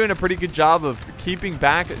 They are doing a pretty good job of keeping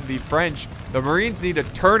back the French. The Marines need to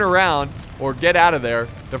turn around or get out of there.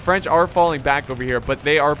 The French are falling back over here, but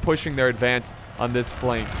they are pushing their advance on this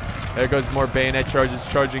flank. There goes more bayonet charges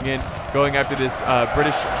charging in, going after this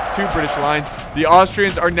two British lines. The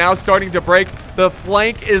Austrians are now starting to break. The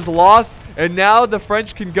flank is lost, and now the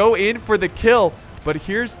French can go in for the kill. But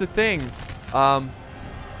here's the thing.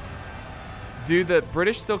 Do the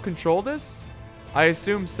British still control this? I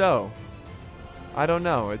assume so. I don't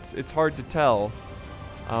know. It's hard to tell.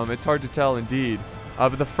 It's hard to tell indeed.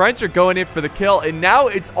 But the French are going in for the kill, and now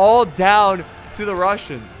it's all down to the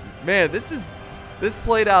Russians. Man, this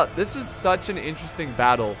played out. This was such an interesting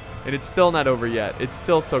battle, and it's still not over yet. It's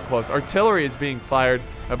still so close. Artillery is being fired.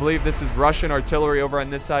 I believe this is Russian artillery over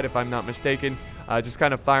on this side, if I'm not mistaken. Just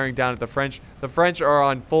kind of firing down at the French. The French are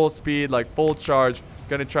on full speed, like full charge,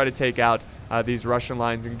 going to try to take out these Russian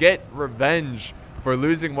lines and get revenge for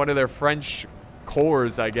losing one of their French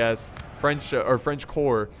corps, I guess. French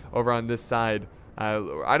corps over on this side.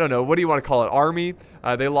 I don't know. What do you want to call it? Army?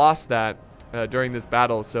 They lost that during this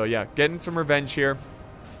battle. So, yeah, getting some revenge here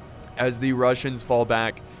as the Russians fall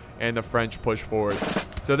back and the French push forward.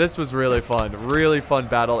 So this was really fun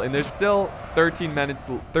battle. And there's still 13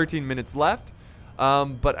 minutes left.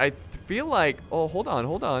 But I feel like, oh, hold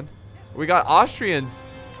on. We got Austrians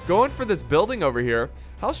going for this building over here.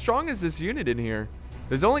 How strong is this unit in here?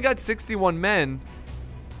 There's only got 61 men.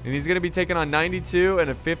 And he's going to be taking on 92 and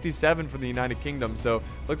a 57 from the United Kingdom. So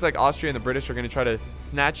looks like Austria and the British are going to try to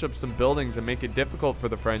snatch up some buildings and make it difficult for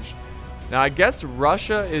the French. Now, I guess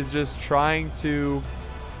Russia is just trying to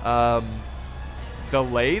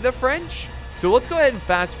delay the French. So let's go ahead and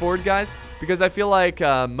fast forward, guys, because I feel like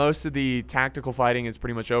most of the tactical fighting is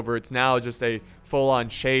pretty much over. It's now just a full-on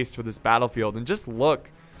chase for this battlefield. And just look.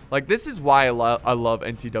 Like, this is why I love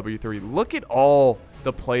NTW3. Look at all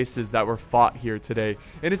the places that were fought here today,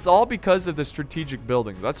 and it's all because of the strategic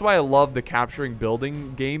buildings. That's why I love the capturing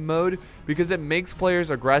building game mode, because it makes players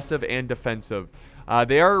aggressive and defensive.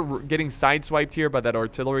 They are getting sideswiped here by that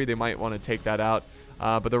artillery. They might want to take that out,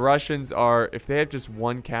 but the Russians are, if they have just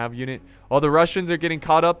one cav unit, the Russians are getting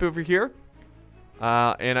caught up over here,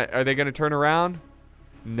 and are they going to turn around?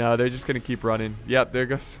 No, they're just going to keep running. Yep, there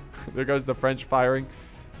goes the French firing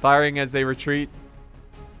as they retreat.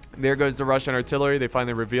 There goes the Russian artillery. They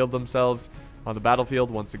finally revealed themselves on the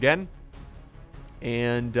battlefield once again.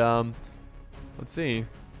 And let's see.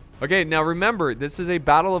 Okay, now remember, this is a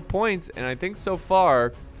battle of points, and I think so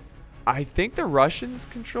far, I think the Russians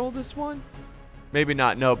control this one. Maybe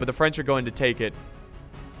not, no, but the French are going to take it.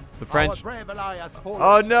 So the French.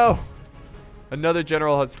 Oh no! Another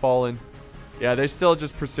general has fallen. Yeah, they're still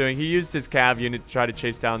just pursuing. He used his cav unit to try to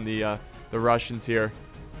chase down the Russians here.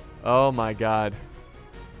 Oh my God.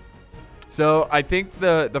 So I think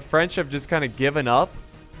the French have just kind of given up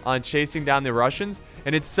on chasing down the Russians.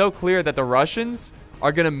 And it's so clear that the Russians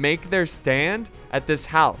are going to make their stand at this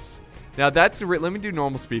house. Now let me do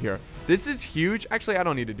normal speed here. This is huge. Actually, I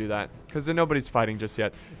don't need to do that because nobody's fighting just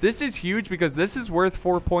yet. This is huge because this is worth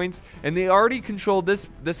 4 points. And they already controlled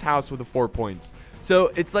this house with the 4 points. So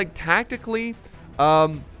it's like tactically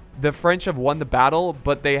the French have won the battle,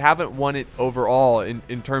 but they haven't won it overall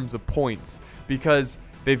in terms of points because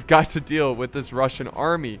they've got to deal with this Russian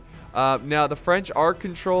army. Now, the French are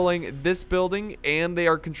controlling this building, and they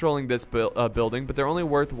are controlling this building, but they're only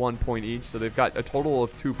worth 1 point each, so they've got a total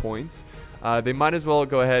of 2 points. They might as well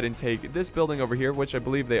go ahead and take this building over here, which I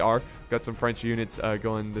believe they are. Got some French units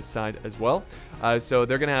going this side as well. So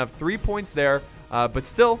they're going to have 3 points there, but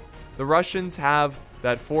still, the Russians have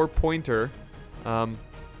that 4-pointer.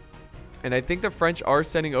 And I think the French are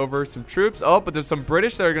sending over some troops. Oh, but there's some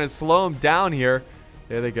British that are going to slow them down here.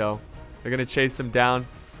 There they go. They're going to chase them down.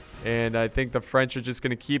 And I think the French are just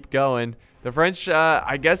going to keep going. The French,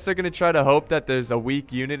 I guess they're going to try to hope that there's a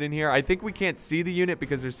weak unit in here. I think we can't see the unit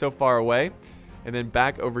because they're so far away. And then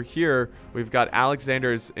back over here, we've got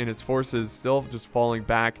Alexander and his forces still just falling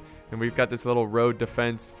back. And we've got this little road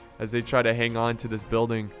defense as they try to hang on to this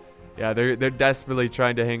building. Yeah, they're desperately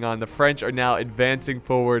trying to hang on. The French are now advancing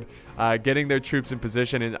forward, getting their troops in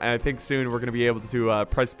position. And I think soon we're going to be able to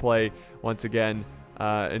press play once again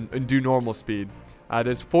and do normal speed.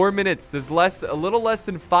 There's 4 minutes. There's a little less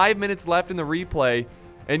than 5 minutes left in the replay.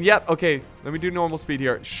 And yep, okay, let me do normal speed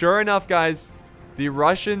here. Sure enough, guys, the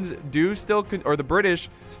Russians do still, or the British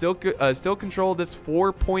still control this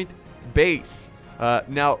 4-point base.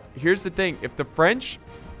 Now, here's the thing. If the French,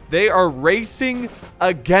 they are racing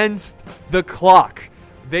against the clock.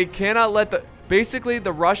 They cannot let the... Basically,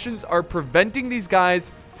 the Russians are preventing these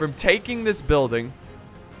guys from taking this building.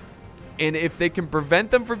 And if they can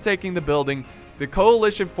prevent them from taking the building, the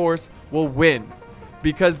coalition force will win.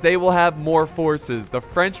 Because they will have more forces. The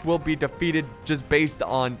French will be defeated just based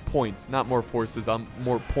on points. Not more forces, on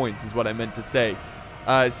more points is what I meant to say.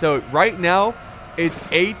 So right now, it's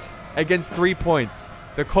 8 against 3 points.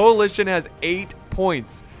 The coalition has 8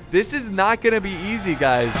 points. This is not going to be easy,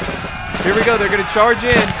 guys. Here we go. They're going to charge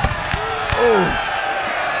in. Oh.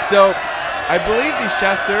 So I believe the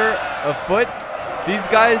chasseurs of foot, these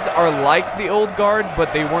guys are like the old guard,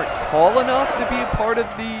 but they weren't tall enough to be a part of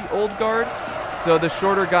the old guard. So the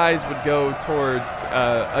shorter guys would go towards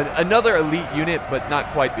another elite unit, but not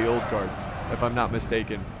quite the old guard, if I'm not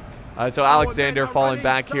mistaken. So Alexander falling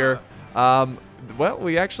back here. Well,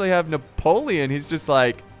 we actually have Napoleon. He's just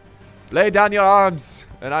like, lay down your arms,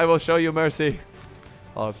 and I will show you mercy.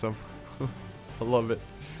 Awesome. I love it.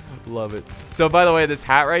 Love it. So, by the way, this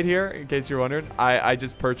hat right here, in case you're wondering, I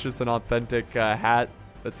just purchased an authentic hat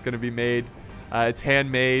that's going to be made. It's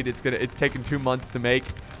handmade. It's taken 2 months to make.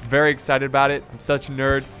 Very excited about it. I'm such a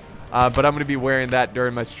nerd. But I'm going to be wearing that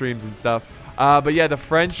during my streams and stuff. But yeah, the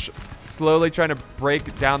French slowly trying to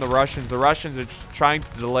break down the Russians. The Russians are trying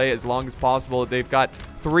to delay as long as possible. They've got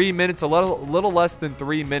 3 minutes, a little less than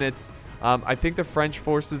 3 minutes. I think the French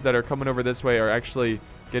forces that are coming over this way are actually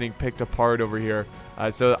getting picked apart over here.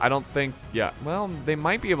 So I don't think, yeah, well, they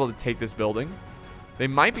might be able to take this building. They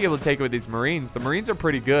might be able to take it with these Marines. The Marines are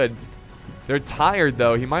pretty good. They're tired,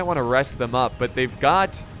 though. He might want to rest them up, but they've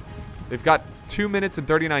got 2 minutes and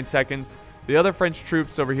 39 seconds. The other French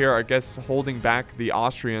troops over here are, I guess, holding back the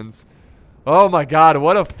Austrians. Oh my god,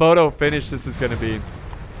 what a photo finish this is going to be.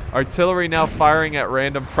 Artillery now firing at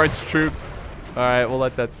random French troops. Alright, we'll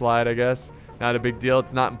let that slide, I guess. Not a big deal.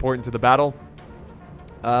 It's not important to the battle.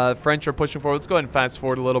 French are pushing forward. Let's go ahead and fast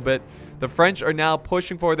forward a little bit. The French are now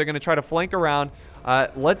pushing forward. They're going to try to flank around.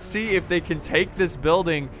 Let's see if they can take this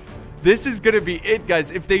building. This is going to be it,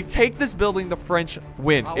 guys. If they take this building, the French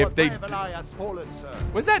win. If they...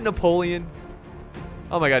 Was that Napoleon?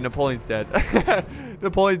 Oh my god, Napoleon's dead.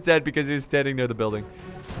 Napoleon's dead because he was standing near the building.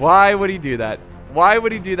 Why would he do that? Why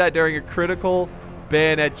would he do that during a critical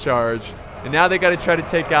bayonet charge? And now they got to try to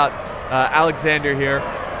take out Alexander here,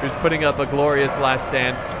 who's putting up a glorious last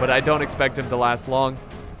stand, but I don't expect him to last long.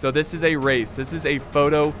 So this is a race. This is a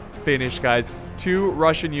photo finish, guys. 2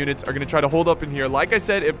 Russian units are going to try to hold up in here. Like I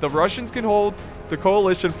said, if the Russians can hold, the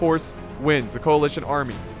coalition force wins, the coalition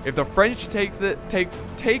army. If the French take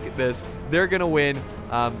this, they're going to win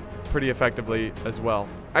pretty effectively as well.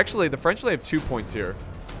 Actually, the French only have 2 points here,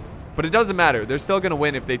 but it doesn't matter. They're still going to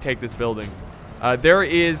win if they take this building. There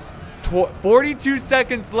is 42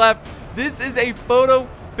 seconds left. This is a photo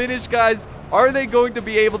finish, guys. Are they going to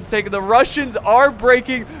be able to take it? The Russians are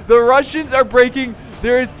breaking. The Russians are breaking.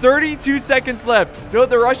 There is 32 seconds left. No,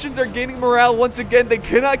 the Russians are gaining morale once again. They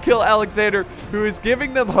cannot kill Alexander, who is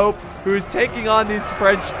giving them hope, who is taking on these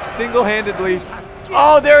French single-handedly.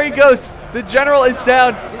 Oh, there he goes. The general is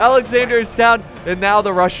down. Alexander is down. And now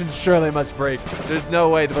the Russians surely must break. There's no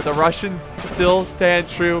way. But the Russians still stand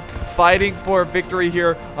true, fighting for victory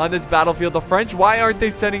here on this battlefield. The French, why aren't they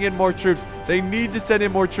sending in more troops? They need to send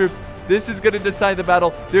in more troops. This is going to decide the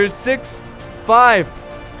battle. There's 6, 5,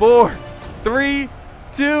 4, 3,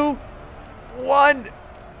 2, 1.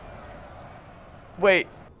 Wait.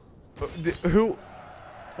 Who?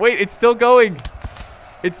 Wait, it's still going.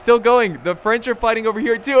 It's still going. The French are fighting over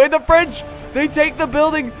here too. And the French, they take the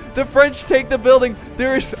building. The French take the building.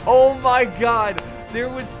 There's, oh my god. There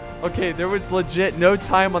was legit no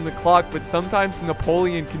time on the clock, but sometimes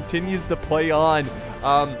Napoleon continues to play on.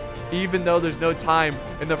 Even though there's no time,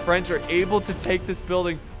 and the French are able to take this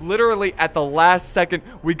building literally at the last second.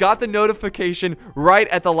 We got the notification right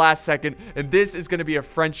at the last second, and this is going to be a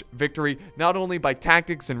French victory, not only by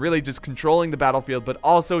tactics and really just controlling the battlefield, but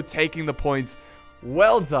also taking the points.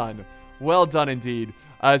 Well done indeed.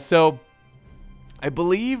 So I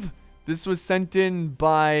believe this was sent in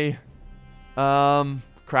by Krilis,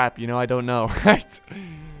 crap, you know, I don't know.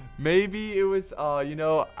 Maybe it was, you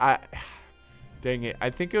know, dang it. I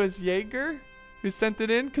think it was Jaeger who sent it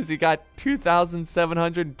in because he got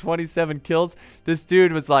 2,727 kills. This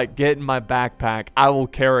dude was like, get in my backpack. I will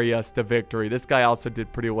carry us to victory. This guy also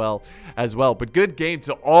did pretty well as well. But good game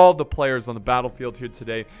to all the players on the battlefield here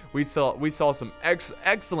today. We saw some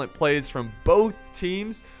excellent plays from both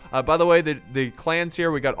teams. By the way, the clans here,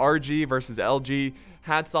 we got RG versus LG.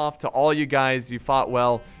 Hats off to all you guys. You fought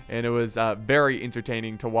well, and it was very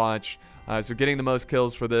entertaining to watch. So getting the most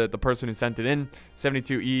kills for the person who sent it in,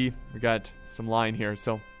 72E. We got some line here,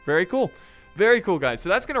 so very cool. Very cool, guys. So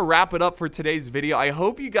that's going to wrap it up for today's video. I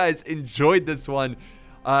hope you guys enjoyed this one.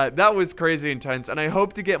 That was crazy intense, and I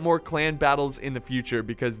hope to get more clan battles in the future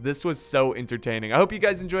because this was so entertaining. I hope you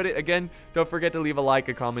guys enjoyed it. Again, don't forget to leave a like,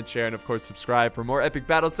 a comment, share, and of course subscribe for more epic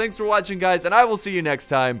battles. Thanks for watching, guys, and I will see you next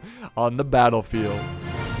time on the battlefield.